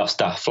cropped up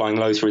stuff flying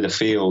low through the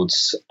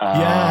fields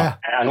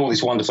and all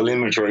this wonderful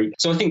imagery.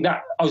 So I think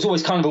that I was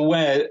always kind of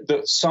aware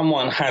that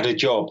someone had a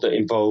job that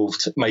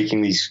involved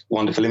making these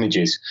wonderful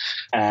images.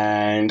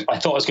 And I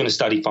thought I was going to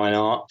study fine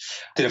art,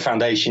 did a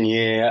foundation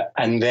year.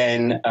 And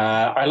then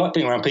I like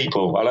being around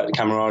people. I like the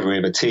camaraderie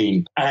of a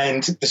team.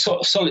 And the sort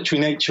of solitary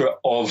nature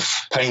of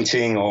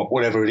painting or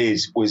whatever it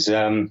is was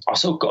I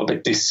sort of got a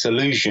bit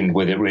disillusioned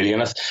with it, really.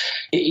 And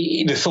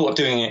the thought of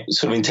doing it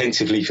sort of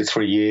intensively for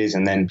 3 years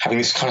and then having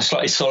this kind of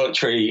slightly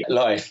solitary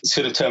life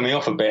sort of turned me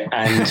off a bit.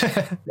 And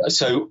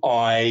so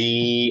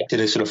I did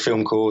a sort of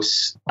film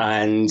course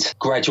and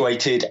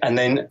graduated, and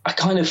then I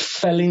kind of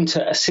fell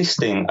into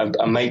assisting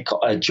a mate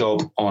got a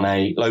job on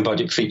a low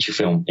budget feature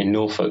film in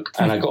Norfolk,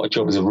 and I got a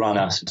job as a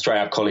runner straight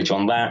out of college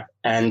on that.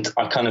 And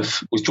I kind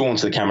of was drawn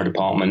to the camera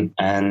department,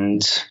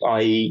 and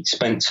I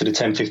spent sort of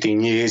 10,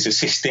 15 years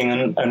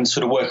assisting and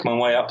sort of working my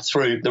way up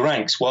through the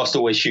ranks whilst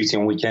always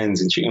shooting on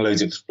weekends and shooting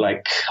loads of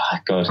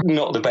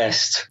not the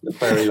best,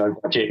 very low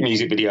budget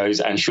music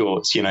videos and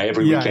shorts,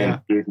 every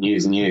weekend,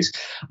 years and years.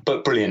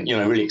 But brilliant,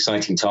 really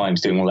exciting times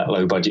doing all that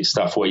low budget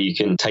stuff where you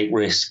can take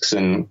risks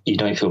and you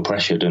don't feel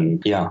pressured.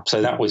 And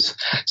so that was,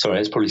 sorry,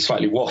 it's probably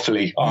slightly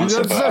waffly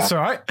answer. That's all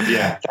right.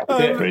 Yeah, that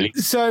was it really.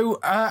 So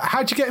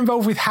how'd you get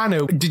involved with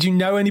Hannah? Did you you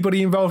know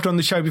anybody involved on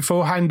the show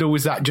beforehand, or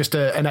was that just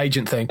an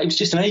agent thing? It was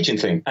just an agent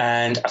thing.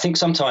 And I think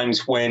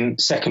sometimes when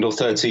second or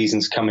third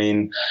seasons come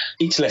in,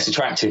 it's less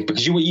attractive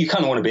because you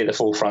kind of want to be at the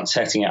forefront,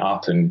 setting it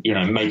up and,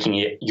 making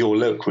it your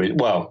look,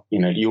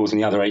 yours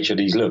and the other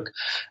HOD's look.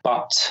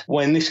 But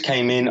when this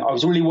came in, I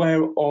was really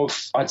aware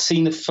of, I'd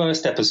seen the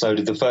first episode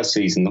of the first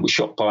season that was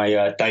shot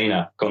by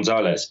Dana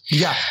Gonzalez.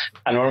 Yeah.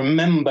 And I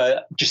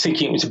remember just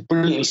thinking it was a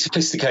brilliantly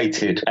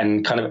sophisticated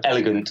and kind of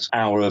elegant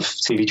hour of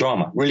TV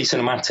drama, really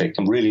cinematic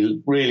and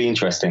really, really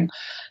interesting.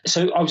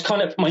 So I was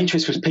my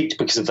interest was piqued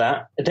because of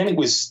that. Then it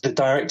was the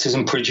directors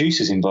and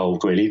producers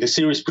involved, really. The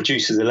series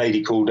producer is a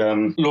lady called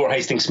Laura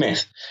Hastings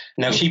Smith.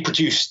 Now, she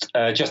produced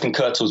Justin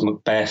Kurzel's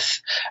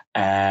Macbeth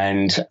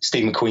and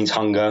Steve McQueen's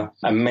Hunger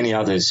and many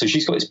others. So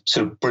she's got this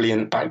sort of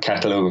brilliant back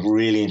catalogue of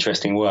really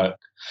interesting work.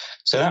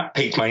 So that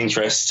piqued my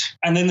interest.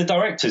 And then the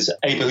directors,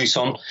 Ava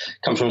Husson,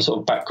 comes from a sort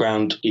of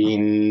background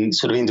in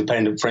sort of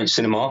independent French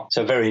cinema.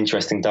 So a very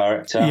interesting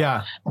director.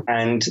 Yeah.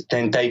 And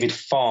then David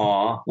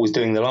Farr was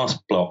doing the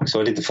last block.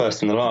 So I did the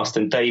first and the last.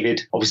 And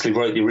David obviously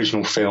wrote the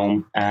original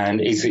film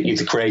and is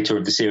the creator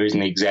of the series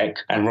and the exec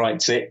and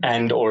writes it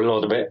or a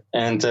lot of it.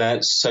 And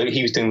so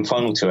he was doing the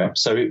final two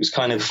episodes. So it was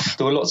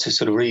there were lots of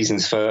sort of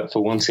reasons for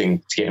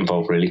wanting to get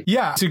involved, really.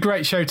 Yeah, it's a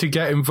great show to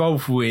get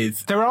involved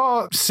with. There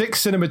are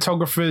 6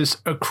 cinematographers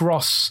across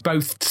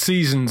both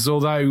seasons,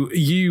 although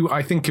you,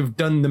 I think, have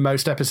done the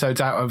most episodes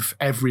out of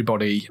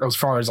everybody, as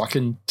far as I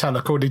can tell,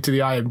 according to the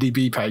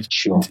IMDb page.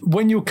 Sure.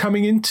 When you're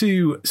coming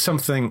into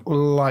something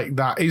like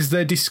that, is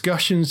there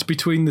discussions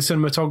between the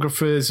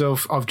cinematographers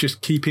of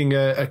just keeping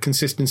a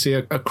consistency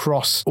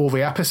across all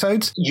the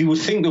episodes? You would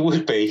think there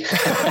would be.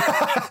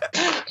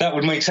 That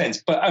would make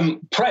sense. But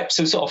prep's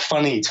a sort of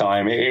funny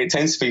time. It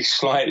tends to be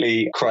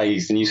slightly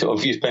crazed, and you're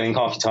spending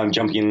half your time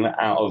jumping in and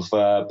out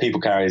of people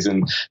carriers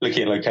and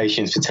looking at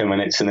locations for 10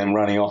 minutes and then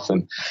running off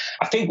them.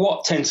 I think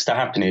what tends to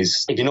happen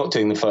is if you're not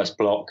doing the first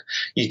block,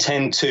 you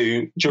tend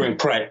to, during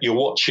prep, you're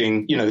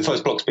watching, the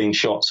first block's being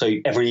shot. So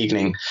every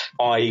evening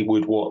I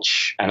would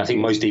watch, and I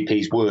think most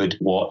DPs would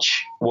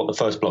watch what the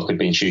first block had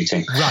been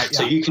shooting. Right.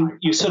 So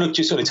you're sort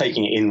of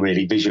taking it in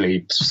really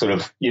visually,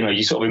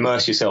 you sort of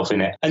immerse yourself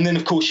in it. And then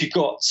of course you've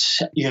got,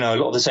 a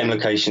lot of the same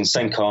locations,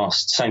 same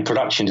cast, same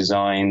production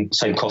design,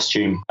 same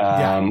costume.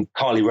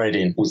 Carly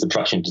Reddin was the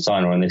production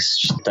designer on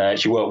this.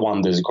 She worked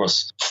wonders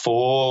across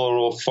 4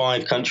 or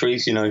 5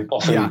 countries,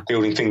 often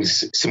building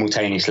things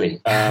simultaneously.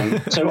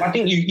 So I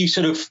think you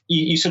sort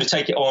of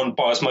take it on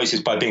by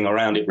osmosis by being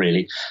around it,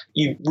 really.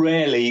 You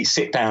rarely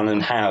sit down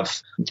and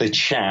have the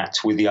chat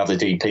with the other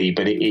DP,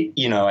 but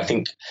I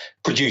think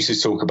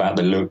producers talk about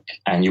the look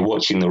and you're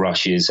watching the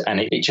rushes and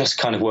it just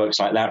kind of works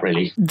like that,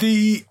 really.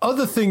 The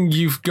other thing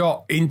you've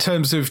got in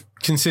terms of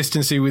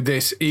consistency with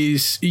this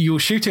is you're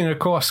shooting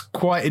across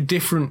quite a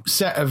different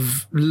set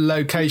of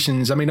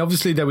locations. I mean,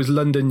 obviously there was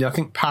London. I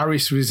think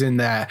Paris was in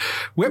there.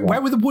 Where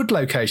were the wood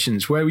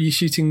locations? Where were you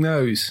shooting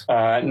those?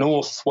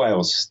 North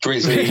Wales,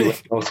 Drizzly,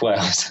 North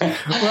Wales.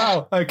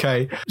 Wow.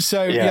 Okay.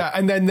 So yeah,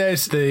 and then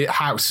there's the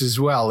house as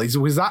well.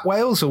 Was that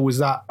Wales or was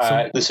that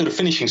the sort of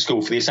finishing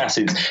school for the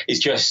assassins is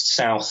just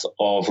south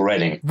of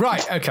Reading.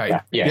 Right. Okay.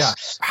 Yeah.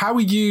 Yes. Yeah. How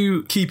are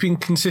you keeping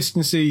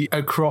consistency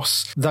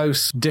across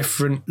those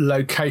different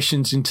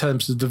locations in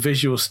terms of the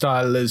visual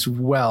style as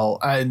well?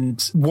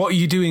 And what are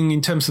you doing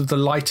in terms of the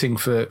lighting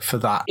for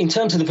that? In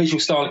terms of the visual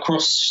style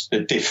across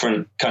the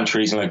different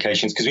countries and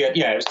locations, because it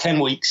was 10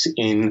 weeks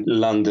in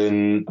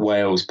London,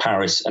 Wales,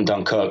 Paris and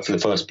Dunkirk for the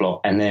first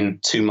block, and then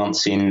 2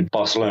 months in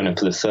Barcelona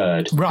for the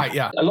third. Right,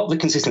 yeah. A lot of the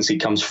consistency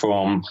comes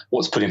from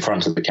what's put in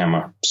front of the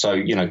camera.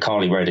 So,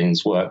 Carly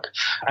Reddin's work,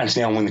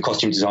 Anthony Unwin, the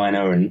costume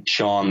designer, and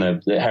Sean,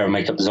 the hair and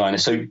makeup designer.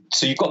 So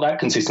you've got that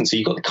consistency.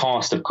 You've got the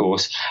cast, of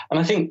course. And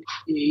I think,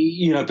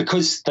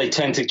 because they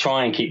tend to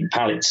try and keep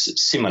palettes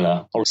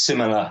similar or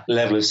similar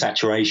level of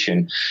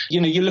saturation,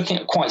 you're looking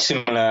at quite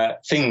similar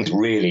things,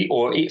 really,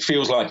 or it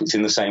feels like it's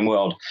in the same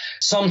world.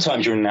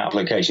 Sometimes you're in and out of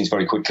locations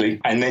very quickly,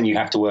 and then you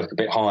have to work a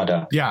bit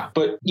harder. Yeah.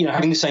 But,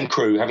 having the same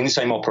crew, having the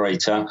same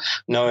operator,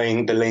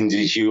 knowing the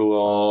lenses you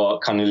are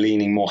kind of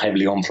leaning more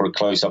heavily on for a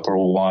close-up or a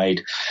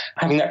wide,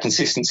 having that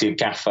consistency of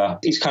gaffer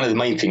is kind of the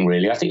main thing,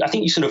 really. I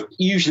think you sort of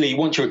usually,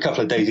 once you're a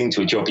couple of days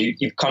into a job,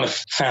 you've kind of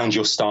found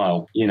your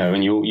style,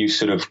 and you're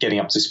sort of getting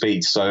up to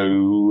speed.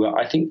 So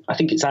I think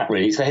it's that,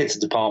 really. It's the heads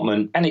of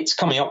department, and it's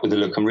coming up with the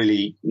look and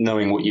really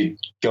knowing what you're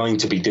going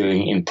to be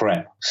doing in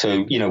prep.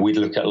 So, we'd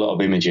look at a lot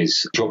of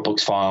images,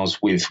 Dropbox files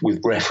with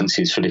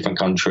references for different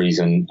countries,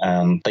 and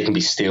they can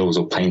be stills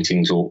or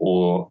paintings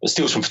or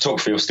stills from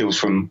photography or stills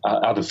from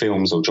other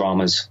films or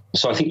dramas.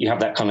 So I think you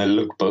have that kind of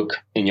lookbook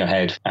in your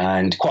head,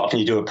 and quite often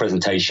you do a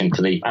presentation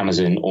for the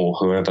Amazon or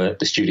whoever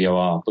the studio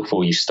are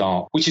before you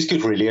start, which is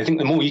good, really. I think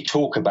the more you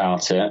talk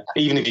about it,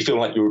 even if you feel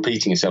like you're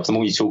repeating yourself, the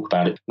more you talk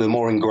about it, the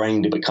more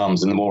ingrained it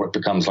becomes, and the more it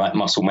becomes like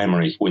muscle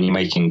memory when you're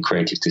making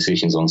creative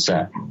decisions on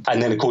set.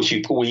 And then, of course,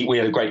 we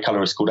had a great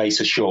colorist called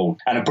Asa Shaw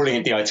and a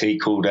brilliant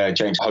DIT called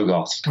James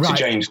Hogarth. Right. So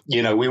James,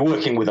 we were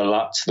working with a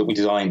LUT that we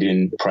designed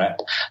in prep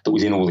that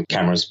was in all the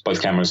cameras,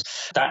 both cameras.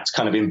 That's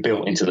kind of been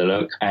built into the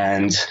look.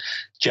 And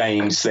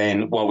James,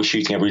 then while we're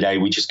shooting every day,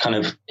 we just kind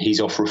of,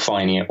 he's off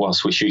refining it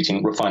whilst we're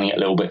shooting, refining it a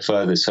little bit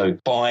further. So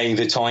by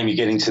the time you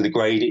get into the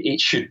grade, it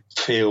should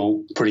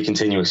feel pretty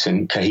continuous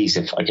and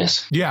cohesive, I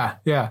guess. Yeah.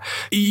 Are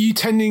you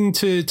tending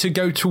to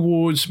go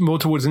more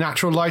towards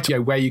natural light,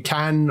 where you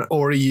can,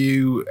 or are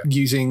you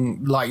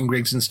using lighting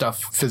rigs and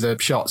stuff for the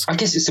shots? I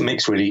guess it's a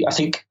mix, really. I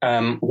think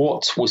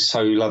what was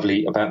so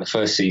lovely about the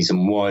first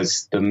season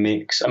was the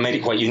mix, and made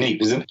it quite unique,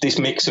 was this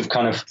mix of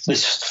kind of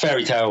this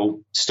fairy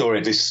tale story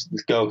of this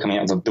girl coming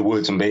out of the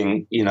woods and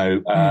being,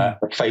 a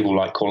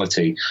fable-like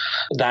quality.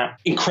 That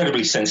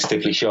incredibly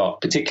sensitively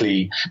shot,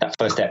 particularly that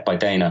first ep by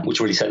Dana, which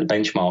really set the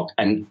benchmark.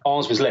 And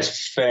ours was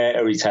less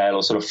fairy tale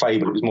or sort of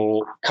fable. It was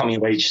more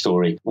coming-of-age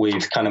story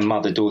with kind of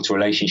mother-daughter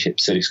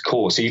relationships at its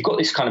core. So you've got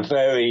this kind of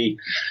very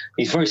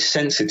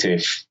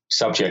sensitive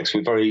subjects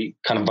with very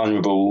kind of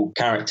vulnerable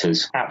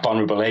characters at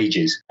vulnerable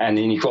ages. And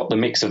then you've got the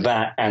mix of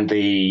that and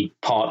the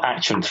part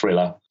action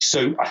thriller.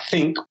 So I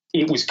think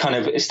it was kind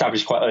of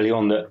established quite early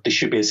on that there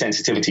should be a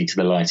sensitivity to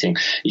the lighting.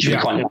 It should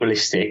be quite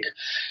realistic.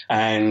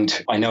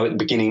 And I know at the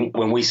beginning,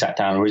 when we sat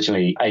down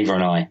originally, Ava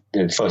and I,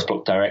 the first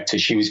block director,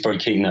 she was very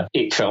keen that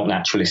it felt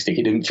naturalistic.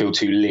 It didn't feel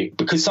too lit.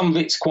 Because some of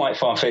it's quite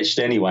far-fetched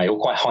anyway, or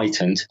quite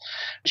heightened,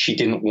 she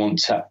didn't want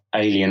to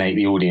alienate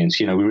the audience.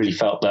 We really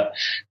felt that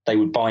they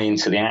would buy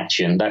into the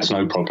action. That's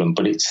no problem.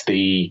 But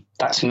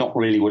that's not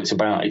really what it's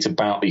about. It's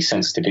about these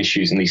sensitive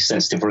issues and these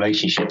sensitive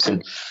relationships.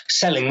 And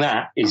selling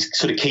that is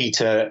sort of key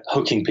to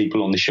hooking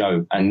people on the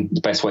show. And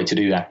the best way to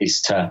do that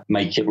is to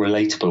make it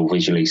relatable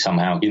visually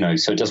somehow,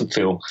 so it doesn't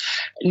feel,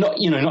 not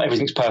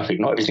everything's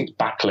perfect. Not everything's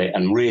backlit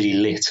and really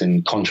lit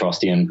and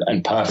contrasty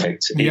and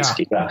perfect.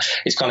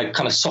 It's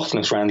kind of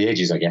softness around the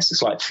edges, I guess.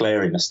 It's like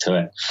flariness to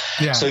it.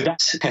 Yeah. So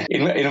that's,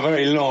 in a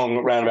very long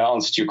roundabout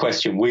answer to your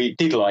question, we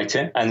did light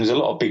it and there's a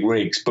lot of big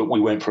rigs, but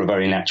we went for a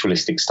very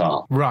naturalistic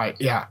style. Right,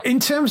 yeah. In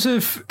terms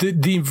of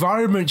the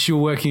environments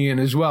you're working in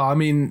as well, I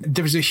mean,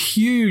 there's a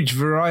huge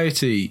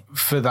variety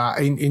for that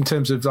in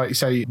terms of, like you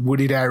say,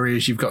 wooded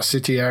areas, you've got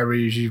city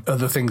areas, you've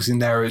other things in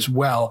there as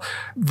well.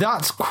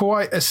 That's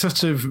quite a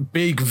sort of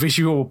big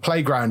visual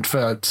playground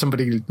for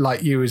somebody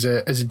like you as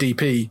a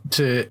DP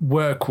to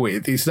work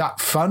with. Is that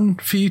fun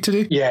for you to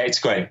do? Yeah, it's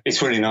great.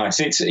 It's really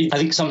nice. I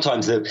think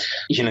sometimes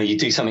you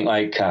do something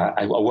like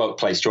a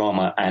workplace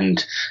drama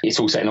and it's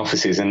all set in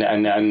offices and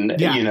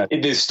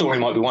the story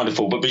might be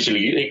wonderful, but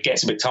visually it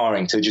gets a bit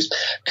tiring to just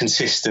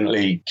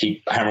consistently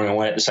keep hammering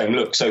away at the same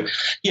look. So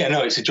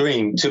it's a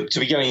dream to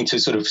be going into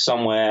sort of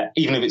somewhere,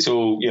 even if it's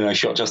all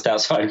shot just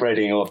outside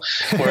Reading or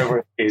wherever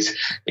it is.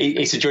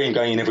 It's a dream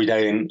going in every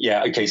day and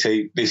so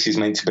this is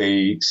meant to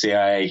be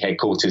CIA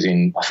headquarters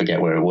in, I forget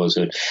where it was,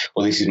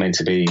 or this is meant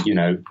to be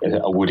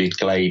a wooded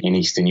glade in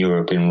Eastern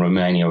Europe, in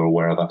Romania or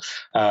wherever.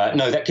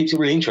 No, that keeps it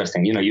really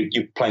interesting.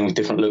 You're playing with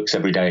different looks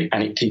every day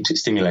and it keeps it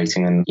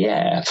stimulating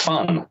and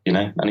fun,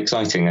 and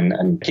exciting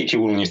and keeps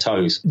you all on your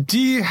toes. Do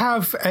you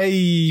have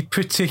a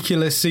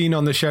particular scene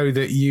on the show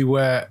that you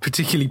were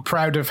particularly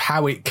proud of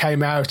how it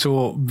came out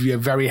or you're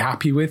very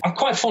happy with? I'm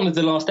quite fond of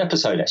the last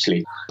episode,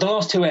 actually. The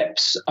last two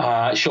eps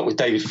shot with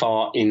David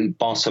Farr in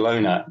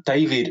Barcelona.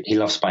 David, he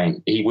loves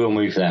Spain. He will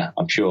move there,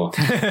 I'm sure.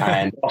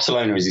 And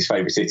Barcelona is his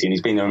favourite city and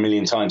he's been there a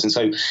million times. And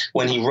so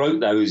when he wrote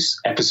those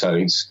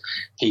episodes,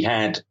 he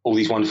had all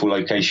these wonderful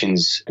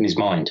locations in his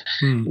mind,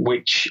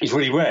 which is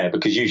really rare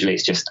because usually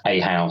it's just a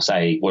house,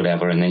 a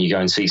whatever, and then you go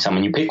and see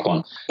someone, you pick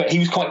one. But he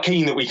was quite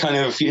keen that we kind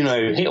of,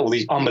 hit all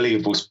these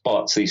unbelievable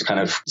spots, these kind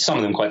of, some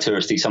of them quite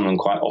touristy, some of them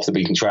quite off the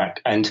beaten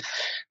track. And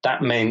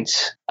that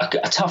meant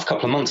a tough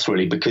couple of months,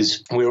 really,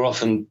 because we were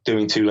often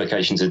doing 2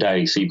 locations a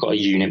day. So you've got a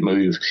unit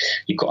move,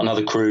 you've got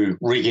another crew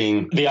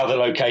rigging the other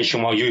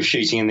location while you're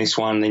shooting in this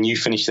one, then you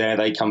finish there,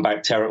 they come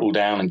back, tear it all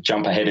down and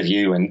jump ahead of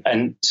you.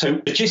 And so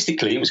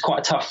logistically, it was quite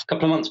a tough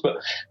couple of months. But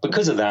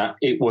because of that,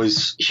 it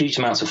was huge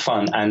amounts of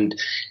fun. And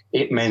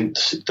it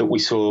meant that we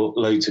saw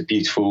loads of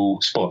beautiful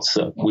spots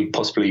that we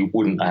possibly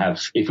wouldn't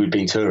have if we'd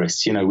been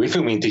tourists. We're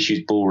filming in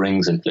disused ball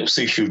rings and little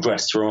seafood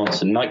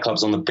restaurants and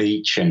nightclubs on the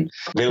beach and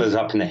villas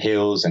up in the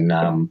hills. And,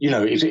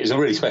 it was a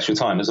really special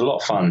time. It was a lot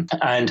of fun.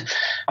 And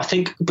I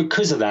think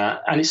because of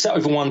that, and it's set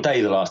over one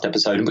day, the last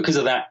episode, and because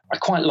of that, I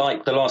quite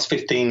like the last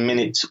 15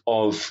 minutes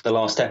of the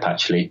last ep,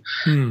 actually,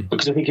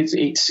 because I think it's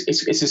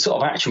a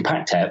sort of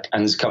action-packed ep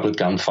and there's a couple of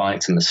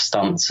gunfights and the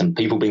stunts and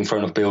people being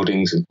thrown off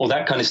buildings and all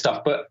that kind of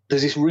stuff. But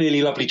there's this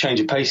really lovely change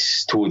of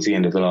pace towards the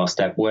end of the last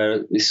step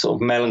where this sort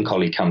of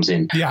melancholy comes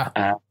in.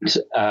 And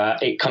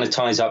it kind of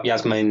ties up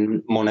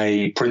Yasmine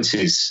Monet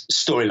Prince's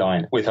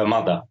storyline with her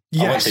mother.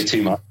 Yes. I won't say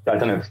too much. I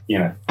don't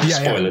know,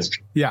 spoilers.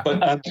 Yeah.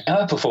 But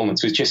her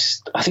performance was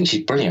just, I think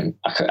she's brilliant.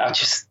 I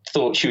just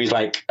thought she was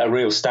like a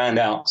real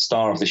standout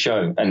star of the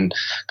show, and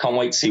can't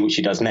wait to see what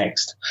she does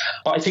next.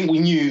 But I think we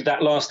knew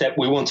that last step,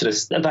 we wanted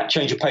that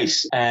change of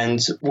pace, and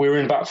we were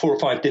in about 4 or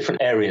 5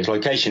 different areas,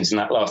 locations in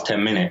that last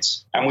 10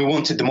 minutes, and we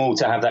wanted them all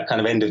to have that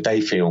kind of end of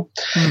day feel.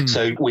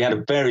 So we had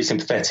a very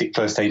sympathetic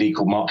first AD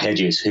called Mark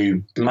Hedges,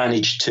 who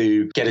managed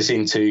to get us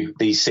into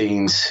these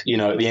scenes, you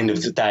know, at the end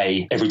of the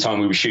day, every time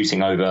we were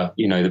shooting over,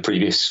 you know, the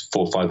previous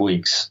 4 or 5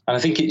 weeks. And I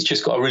think it's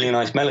just got a really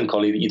nice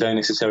melancholy that you don't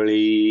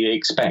necessarily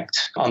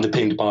expect,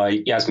 underpinned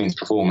by Yasmin's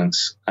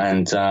performance.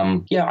 And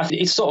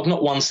it's sort of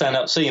not one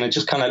standout scene. I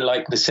just kind of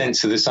like the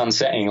sense of the sun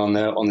setting on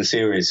the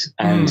series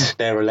and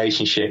their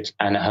relationship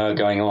and her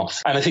going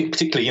off. And I think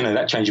particularly, you know,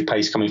 that change of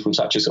pace coming from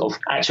such a sort of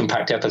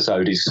action-packed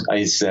episode is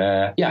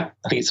I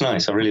think it's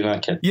nice. I really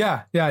like it.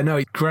 Yeah,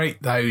 no,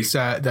 great those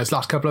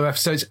last couple of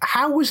episodes.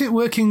 How was it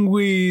working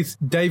with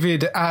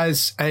David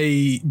as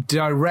a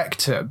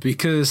director?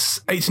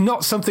 Because it's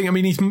not something, I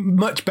mean, he's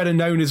much better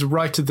known as a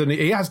writer than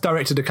he has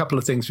directed a couple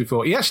of things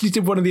before. He actually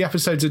did one of the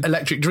episodes of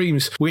Electric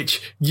Dreams,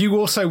 which you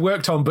also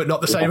worked on, but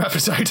not the same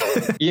episode.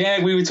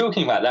 Yeah, we were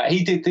talking about that. I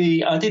did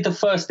the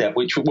first ep,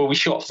 we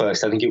shot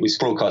first. I think it was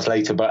broadcast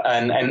later, but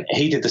and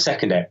he did the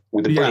second ep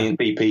with a brilliant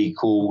BP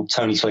called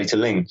Tony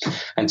Slater-Ling.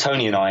 And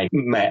Tony and I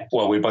met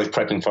while we were both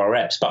prepping for our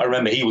reps. But I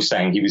remember he was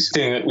saying he was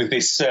doing it with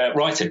this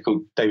writer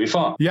called David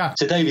Farr. Yeah.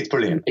 So David's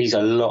brilliant. He's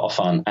a lot of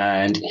fun,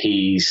 and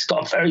he's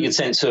got a very good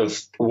sense of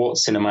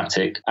what's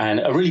cinematic and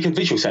a really good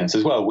visual sense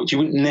as well, which you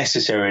wouldn't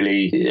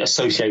necessarily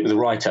associate with a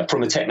writer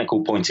from a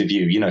technical point of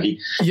view. You know, he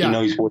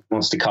knows what he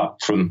wants to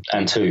cut from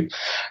and to.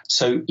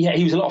 So yeah,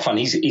 he was a lot of fun.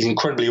 He's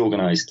incredibly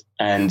organised,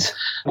 and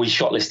we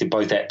shortlisted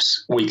both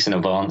eps weeks in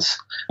advance.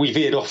 We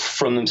veered off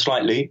from them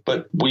slightly,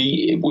 but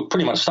we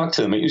pretty much stuck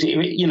to them.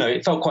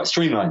 It felt quite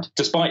streamlined,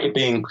 despite it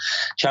being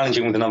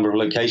challenging with a number of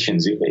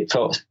locations. It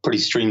felt a pretty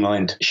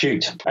streamlined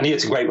shoot, and he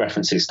had some great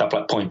references, stuff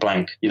like Point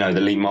Blank, you know,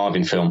 the Lee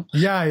Marvin film,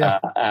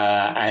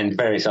 and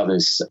various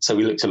others. So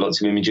we looked at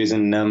lots of images,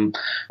 and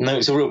it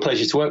was a real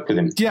pleasure to work with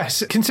him.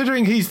 Yes,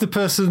 considering he's the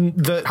person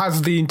that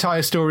has the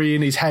entire story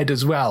in his head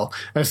as well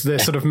as the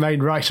sort of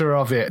main writer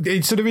of it.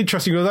 It's sort of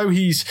interesting, although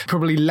he's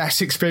probably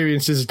less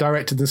experienced as a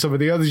director than some of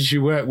the others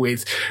you work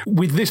with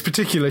this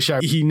particular show,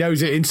 he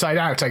knows it inside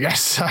out, I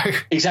guess. So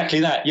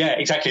exactly that. Yeah,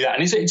 exactly that.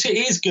 And it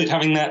is good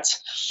having that.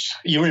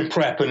 You're in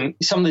prep, and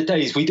some of the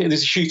days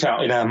there's a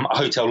shootout in a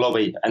hotel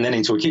lobby and then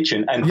into a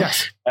kitchen, and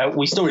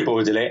we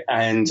storyboarded it,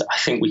 and I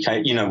think we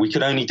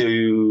could only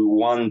do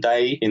one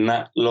day in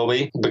that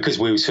lobby because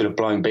we were sort of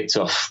blowing bits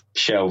off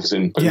shelves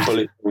and putting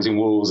bullet holes in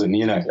walls and,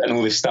 you know, and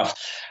all this stuff.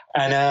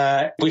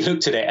 And we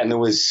looked at it, and there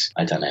was,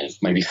 I don't know,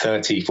 maybe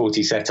 30,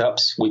 40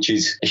 setups, which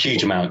is a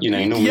huge amount. You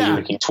know, normally you're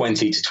looking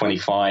 20 to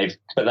 25,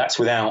 but that's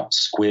without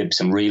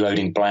squibs and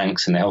reloading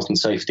blanks and the health and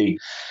safety.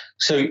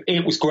 So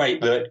it was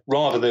great that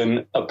rather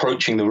than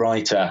approaching the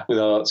writer with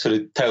our sort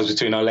of tails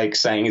between our legs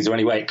saying, is there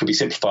any way it could be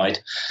simplified?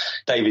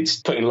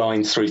 David's putting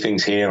lines through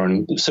things here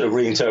and sort of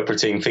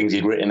reinterpreting things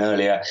he'd written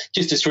earlier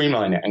just to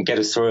streamline it and get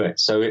us through it.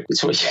 So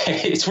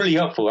it's really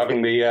helpful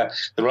having the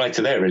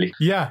writer there, really.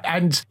 Yeah,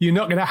 and you're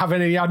not going to have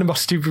any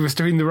animosity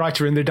between the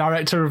writer and the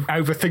director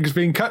over things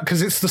being cut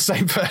because it's the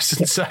same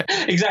person. So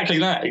Exactly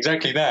that.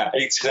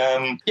 It's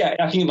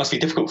I think it must be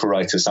difficult for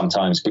writers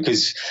sometimes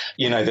because,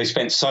 you know, they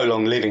spent so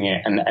long living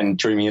it and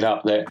dreaming it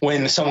up that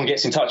when someone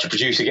gets in touch, a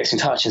producer gets in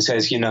touch and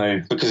says, you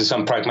know, because of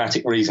some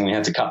pragmatic reason we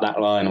had to cut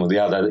that line or the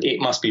other, it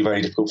must be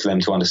very difficult for them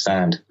to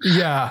understand.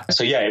 Yeah.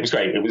 So yeah, it was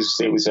great. It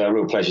was a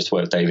real pleasure to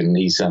work with David, and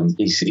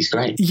he's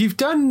great. You've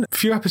done a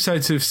few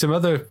episodes of some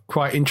other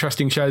quite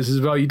interesting shows as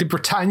well. You did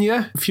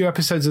Britannia, a few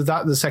episodes of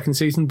that, the second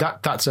season.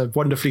 That's a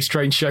wonderfully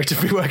strange show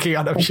to be working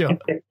on, I'm sure.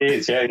 It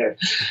is, yeah,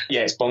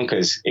 it's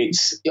bonkers.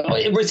 It's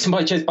written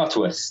by Jez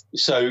Butterworth,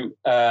 so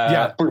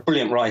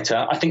brilliant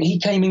writer. I think he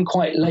came in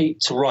quite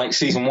late to write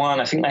season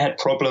 1. I think they had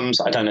problems.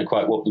 I don't know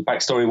quite what the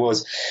backstory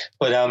was,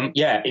 but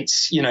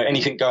it's, you know,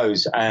 anything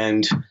goes,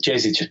 and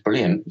Jez is just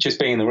brilliant. Just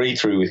being the read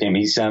through with him,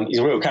 he's a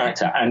real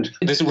character, and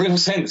there's a real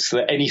sense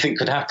that anything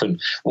could happen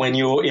when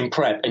you're in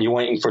prep and you're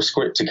waiting for a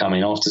script to come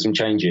in after some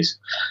changes.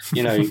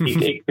 You know,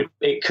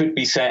 it could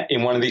be set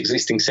in one of the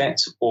existing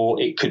sets,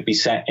 or it could be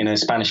set in a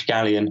Spanish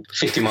galleon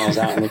 50 miles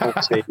out in the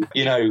North Sea,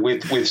 you know,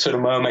 with sort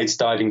of mermaids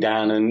diving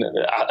down and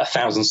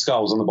 1,000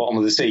 skulls on the bottom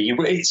of the sea.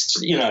 It's,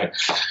 you know,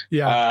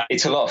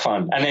 it's a lot of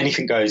fun, and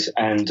anything goes,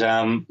 and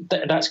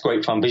that's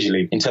great fun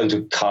visually in terms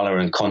of colour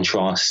and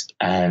contrast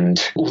and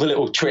all the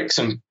little tricks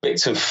and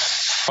bits of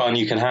fun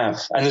you can have.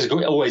 And there's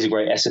always a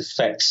great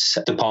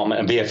SFX department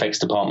and VFX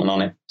department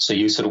on it, so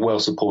you're sort of well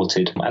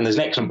supported. And there's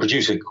an excellent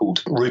producer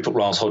called Rupert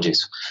Riles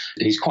Hodges.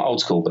 He's quite old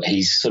school, but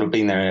he's sort of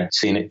been there,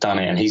 seen it, done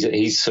it, and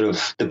he's sort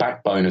of the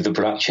backbone of the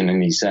production,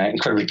 and he's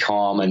incredibly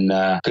calm and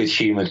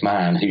good-humoured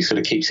man who sort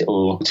of keeps it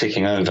all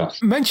ticking over.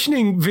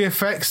 Mentioning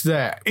VFX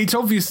there, it's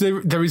obvious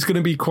there is going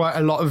to be quite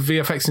a lot of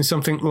VFX in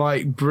something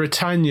like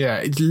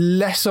Britannia. It's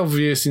less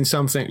obvious in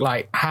something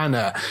like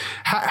Hannah.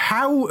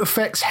 How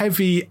effects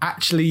heavy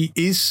actually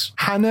is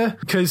Hannah?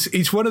 Because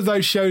it's one of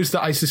those shows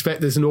that I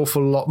suspect there's an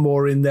awful lot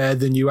more in there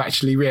than you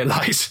actually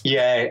realise.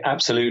 Yeah,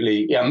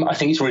 absolutely. I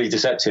think it's really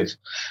deceptive.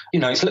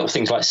 It's little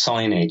things like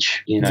signage,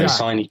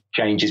 signage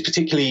changes,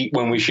 particularly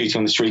when we're shooting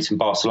on the streets in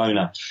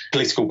Barcelona,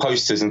 political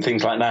posters and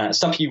things like that,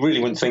 stuff you really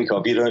wouldn't think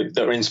of,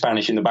 that are in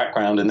Spanish in the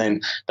background, and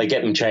then they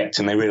get them checked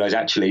and they realise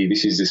actually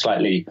this is a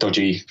slightly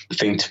dodgy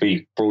thing to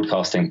be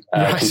broadcasting,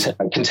 a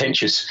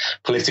contentious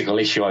political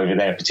issue over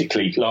there,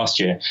 particularly last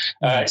year.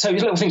 So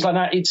it's little things like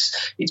that.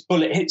 It's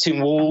bullet hits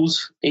in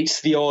walls.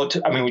 It's the odd,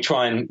 we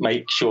try and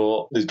make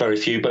sure there's very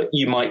few, but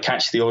you might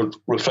catch the odd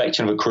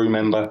reflection of a crew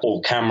member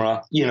or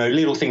camera,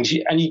 little things,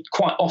 and you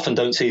quite often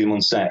don't see them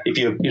on set. If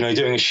you're,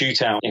 doing a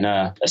shootout in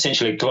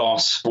essentially a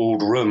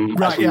glass-walled room, in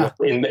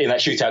that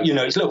shootout,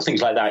 it's little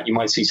things like that. You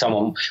might see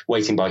someone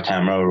waiting by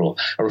camera or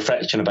a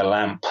reflection of a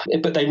lamp,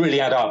 but they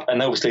really add up,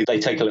 and obviously they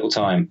take a little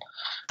time.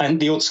 And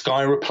the odd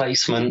sky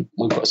replacement.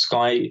 We've got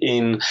sky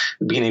in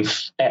the beginning of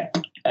Ep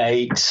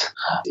 8.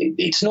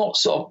 It's not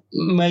sort of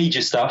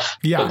major stuff,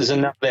 but there's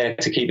enough there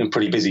to keep them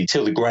pretty busy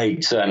till the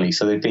grade, certainly.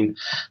 So they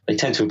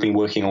tend to have been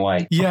working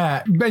away.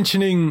 Yeah,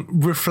 mentioning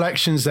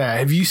reflections there,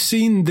 have you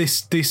seen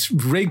this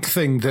rig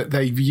thing that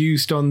they've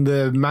used on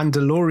the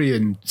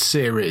Mandalorian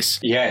series?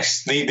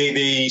 Yes,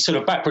 the sort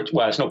of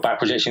it's not back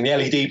projection, the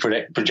LED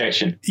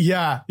projection.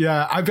 Yeah,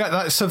 I bet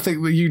that's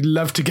something that you'd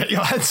love to get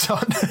your hands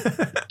on.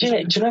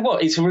 Yeah, do you know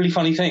what? It's a really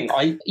funny thing.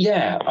 I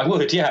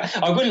would.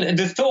 I wouldn't.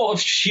 The thought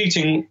of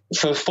shooting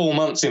for 4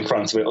 months in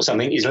front of it or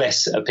something is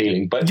less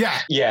appealing. But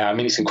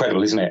it's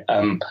incredible, isn't it?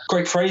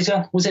 Greg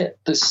Fraser, was it,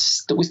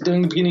 that was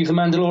doing the beginning of The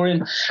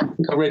Mandalorian?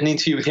 I read an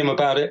interview with him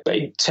about it.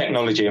 But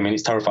technology,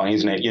 it's terrifying,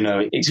 isn't it?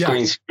 It's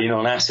green screen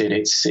on acid.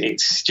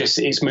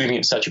 It's moving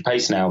at such a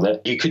pace now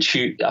that you could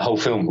shoot a whole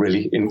film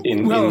really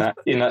in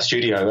that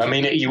studio.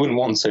 You wouldn't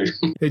want to.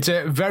 It's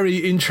a very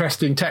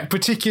interesting tech,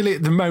 particularly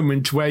at the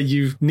moment where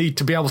you need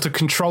to be able to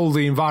control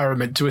the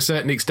environment to a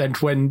certain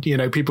extent when,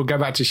 people go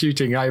back to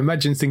shooting. I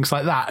imagine things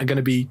like that are going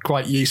to be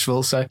quite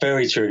useful. So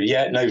very true.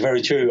 Yeah, no,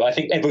 very true. I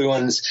think it's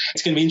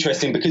going to be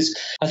interesting because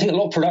I think a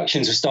lot of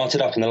productions have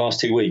started up in the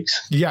last 2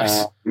 weeks.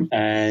 Yes. I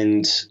think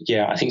it's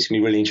going to be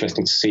really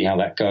interesting to see how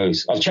that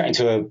goes. I was chatting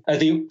to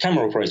the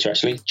camera operator,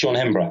 actually, John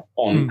Hembrough,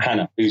 on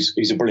Hannah, who's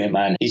a brilliant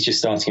man. He's just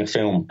starting a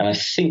film, and I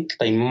think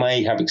they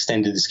may have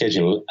extended the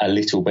schedule a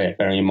little bit,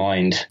 bearing in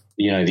mind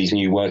these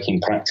new working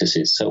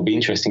practices. So it'll be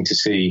interesting to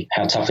see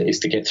how tough it is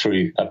to get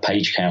through a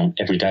page count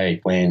every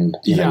day when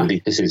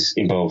this is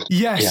involved.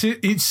 Yes,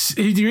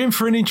 you're in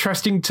for an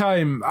interesting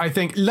time, I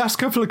think. Last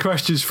couple of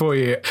questions for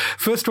you.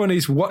 First one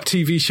is, what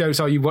TV shows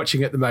are you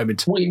watching at the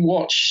moment? We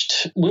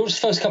watched the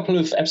first couple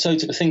of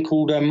episodes of a thing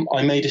called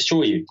I May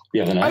Destroy You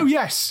the other night. Oh,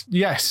 yes.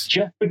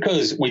 Just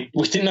because we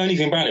didn't know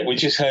anything about it. We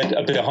just heard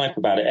a bit of hype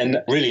about it and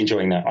really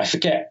enjoying that. I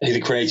forget who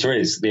the creator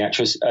is, the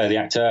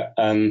actor.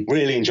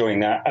 Really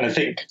enjoying that. And I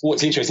think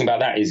what's interesting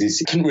about that is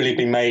it couldn't really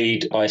be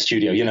made by a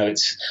studio.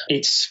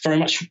 It's very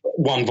much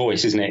one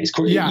voice, isn't it? It's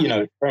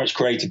very much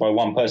created by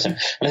one person,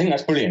 and I think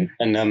that's brilliant.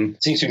 And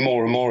seems to be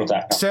more and more of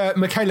that. So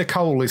Michaela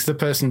Cole is the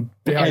person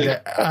behind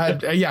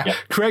it.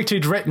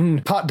 Created,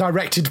 written, part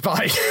directed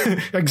by,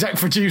 exec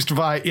produced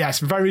by. Yes,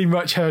 very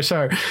much her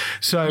show.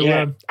 So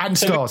and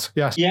stars.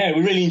 Yes. Yeah,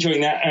 we're really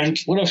enjoying that. And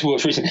what else we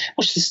watched recently?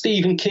 Watched the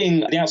Stephen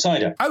King The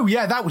Outsider. Oh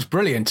yeah, that was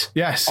brilliant.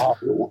 Yes. I'm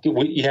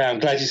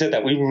glad you said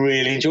that. We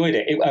really enjoyed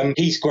it.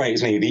 He's great,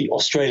 isn't he? The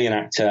Australian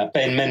actor,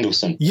 Ben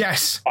Mendelsohn.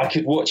 Yes. I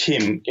could watch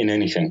him in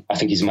anything. I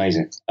think he's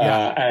amazing.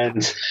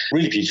 And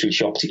really beautifully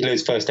shot, particularly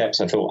his first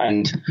episode, I thought.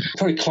 And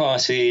very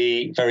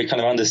classy, very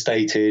kind of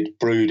understated,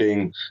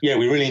 brooding. Yeah,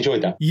 we really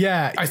enjoyed that.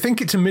 Yeah, I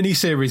think it's a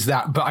mini-series,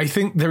 but I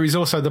think there is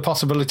also the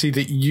possibility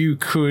that you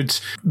could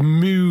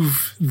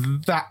move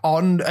that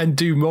on and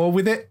do more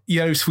with it,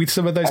 with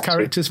some of those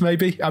characters,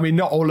 maybe.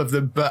 Not all of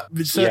them, but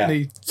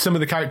certainly some of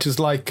the characters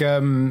like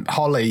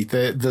Holly,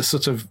 the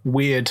sort of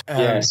weird...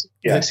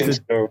 Yes.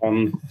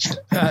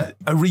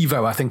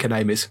 Erivo, I think her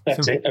name is.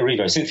 That's it,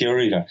 Erivo, Cynthia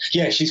Erivo.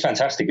 Yeah, she's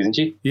fantastic, isn't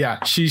she?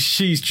 Yeah,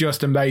 she's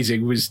just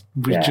amazing. Was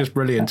just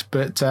brilliant.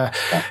 But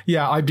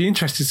I'd be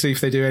interested to see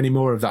if they do any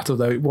more of that.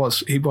 Although it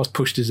was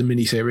pushed as a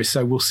mini-series,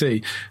 so we'll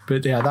see.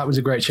 But yeah, that was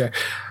a great show.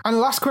 And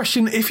last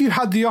question: if you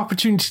had the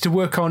opportunity to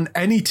work on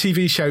any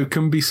TV show,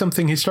 can be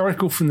something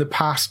historical from the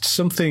past,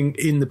 something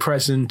in the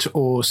present,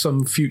 or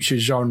some future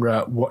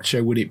genre, what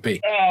show would it be?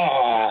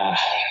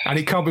 And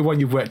it can't be one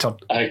you've worked on.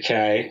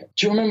 Okay.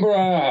 Do you remember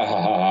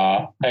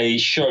a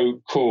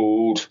show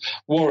called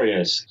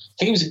Warriors? I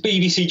think it was a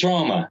BBC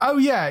drama. Oh,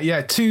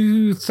 yeah.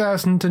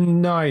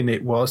 2009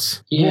 it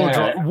was.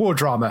 Yeah. War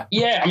drama.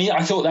 Yeah,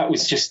 I thought that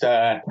was just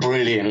a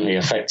brilliantly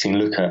affecting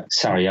look at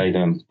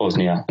Sarajevo and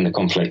Bosnia and the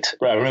conflict.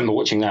 I remember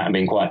watching that and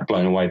being quite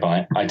blown away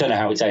by it. I don't know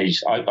how it's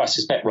aged. I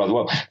suspect rather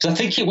well. Because I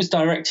think it was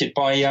directed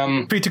by...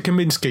 Peter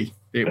Kaminsky.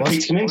 It was.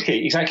 Peter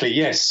Kaminsky, exactly,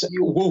 yes.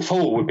 Wolf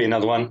Hall would be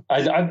another one.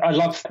 I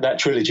love that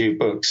trilogy of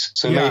books.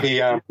 So maybe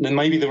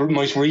the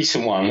most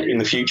recent one in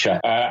the future.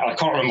 I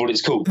can't remember what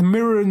it's called. The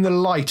Mirror and the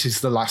Light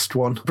is the last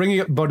one. Bringing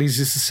Up Bodies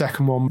is the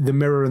second one. The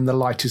Mirror and the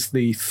Light is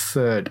the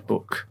third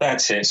book.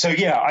 That's it. So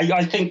yeah, I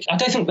don't think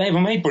they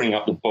ever made Bring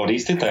Up the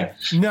Bodies, did they?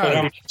 No.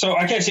 But, so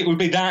I guess it would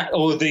be that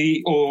or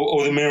the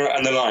Mirror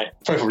and the Light,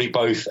 preferably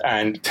both,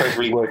 and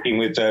preferably working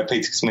with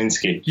Peter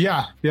Kaminsky.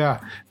 Yeah,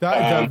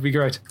 that would be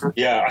great.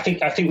 Yeah, I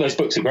think those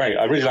books are great.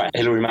 I really like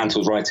Hilary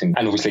Mantel's writing,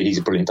 and obviously he's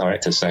a brilliant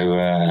director.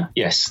 So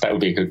yes, that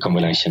would be a good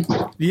combination.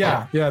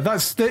 Yeah,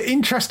 that's the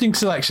interesting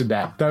selection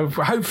there. Though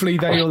hopefully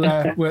they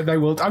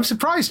will. I'm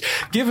surprised,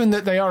 given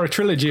that they are a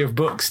trilogy of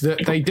books,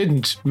 that they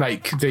didn't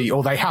make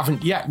or they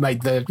haven't yet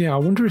made the. Yeah, I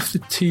wonder if the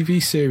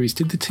TV series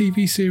did the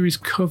TV series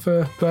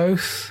cover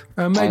both.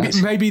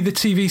 Maybe the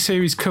TV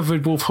series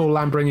covered Wolf Hall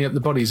and Bringing Up the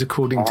Bodies,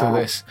 according to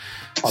this.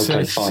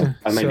 Okay, fine.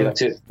 Maybe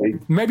that's it.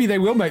 Maybe they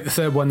will make the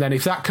third one then.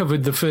 If that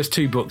covered the first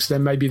two books,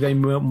 then maybe they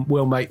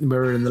will make The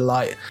Mirror and the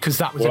Light, because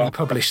that was only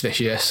published this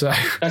year. So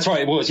that's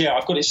right, it was. Yeah,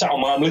 I've got it sat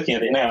on I'm looking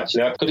at it now.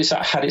 Actually,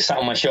 had it sat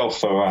on my shelf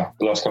for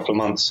the last couple of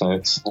months, so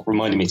it's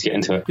reminded me to get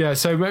into it. Yeah,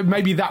 so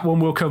maybe that one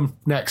will come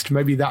next.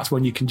 Maybe that's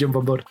when you can jump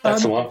on board.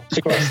 That's the one.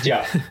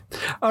 Yeah.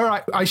 All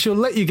right, I shall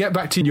let you get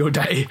back to your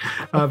day.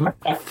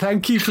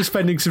 Thank you for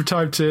spending some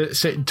time to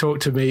sit and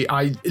talk to me.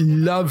 I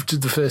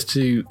loved the first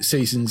two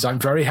seasons. I'm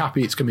very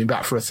happy it's coming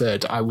back for a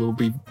third. I will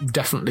be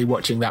definitely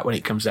watching that when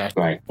it comes out.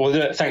 Right.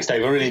 Well, thanks,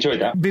 Dave. I really enjoyed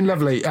that. Been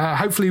lovely.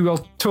 Hopefully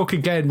we'll talk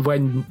again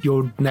when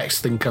your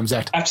next thing comes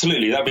out.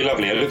 Absolutely. That'd be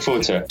lovely. I look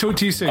forward to it. Talk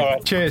to you soon. All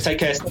right. Cheers. Take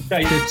care.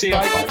 See you.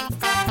 Bye.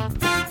 Bye.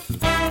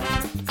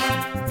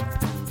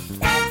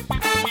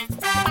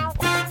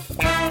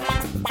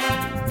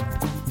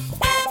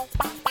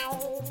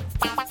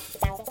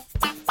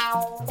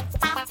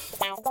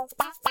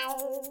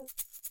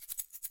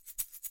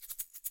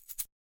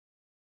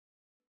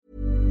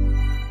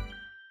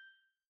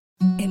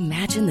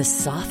 Imagine the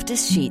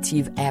softest sheets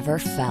you've ever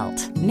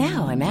felt.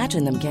 Now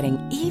imagine them getting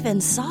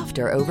even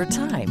softer over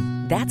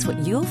time. That's what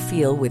you'll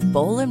feel with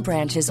Boll &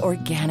 Branch's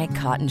organic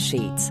cotton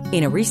sheets.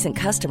 In a recent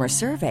customer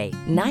survey,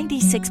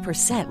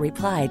 96%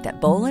 replied that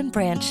Boll &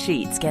 Branch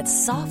sheets get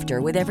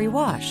softer with every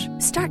wash.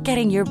 Start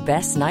getting your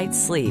best night's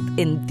sleep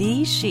in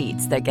these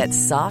sheets that get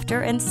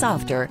softer and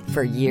softer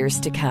for years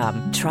to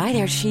come. Try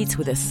their sheets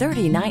with a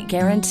 30-night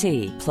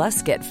guarantee.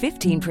 Plus, get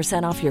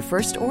 15% off your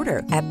first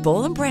order at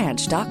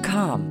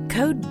bollandbranch.com.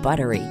 Code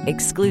BUTTERY.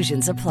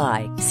 Exclusions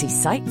apply. See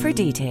site for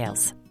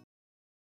details.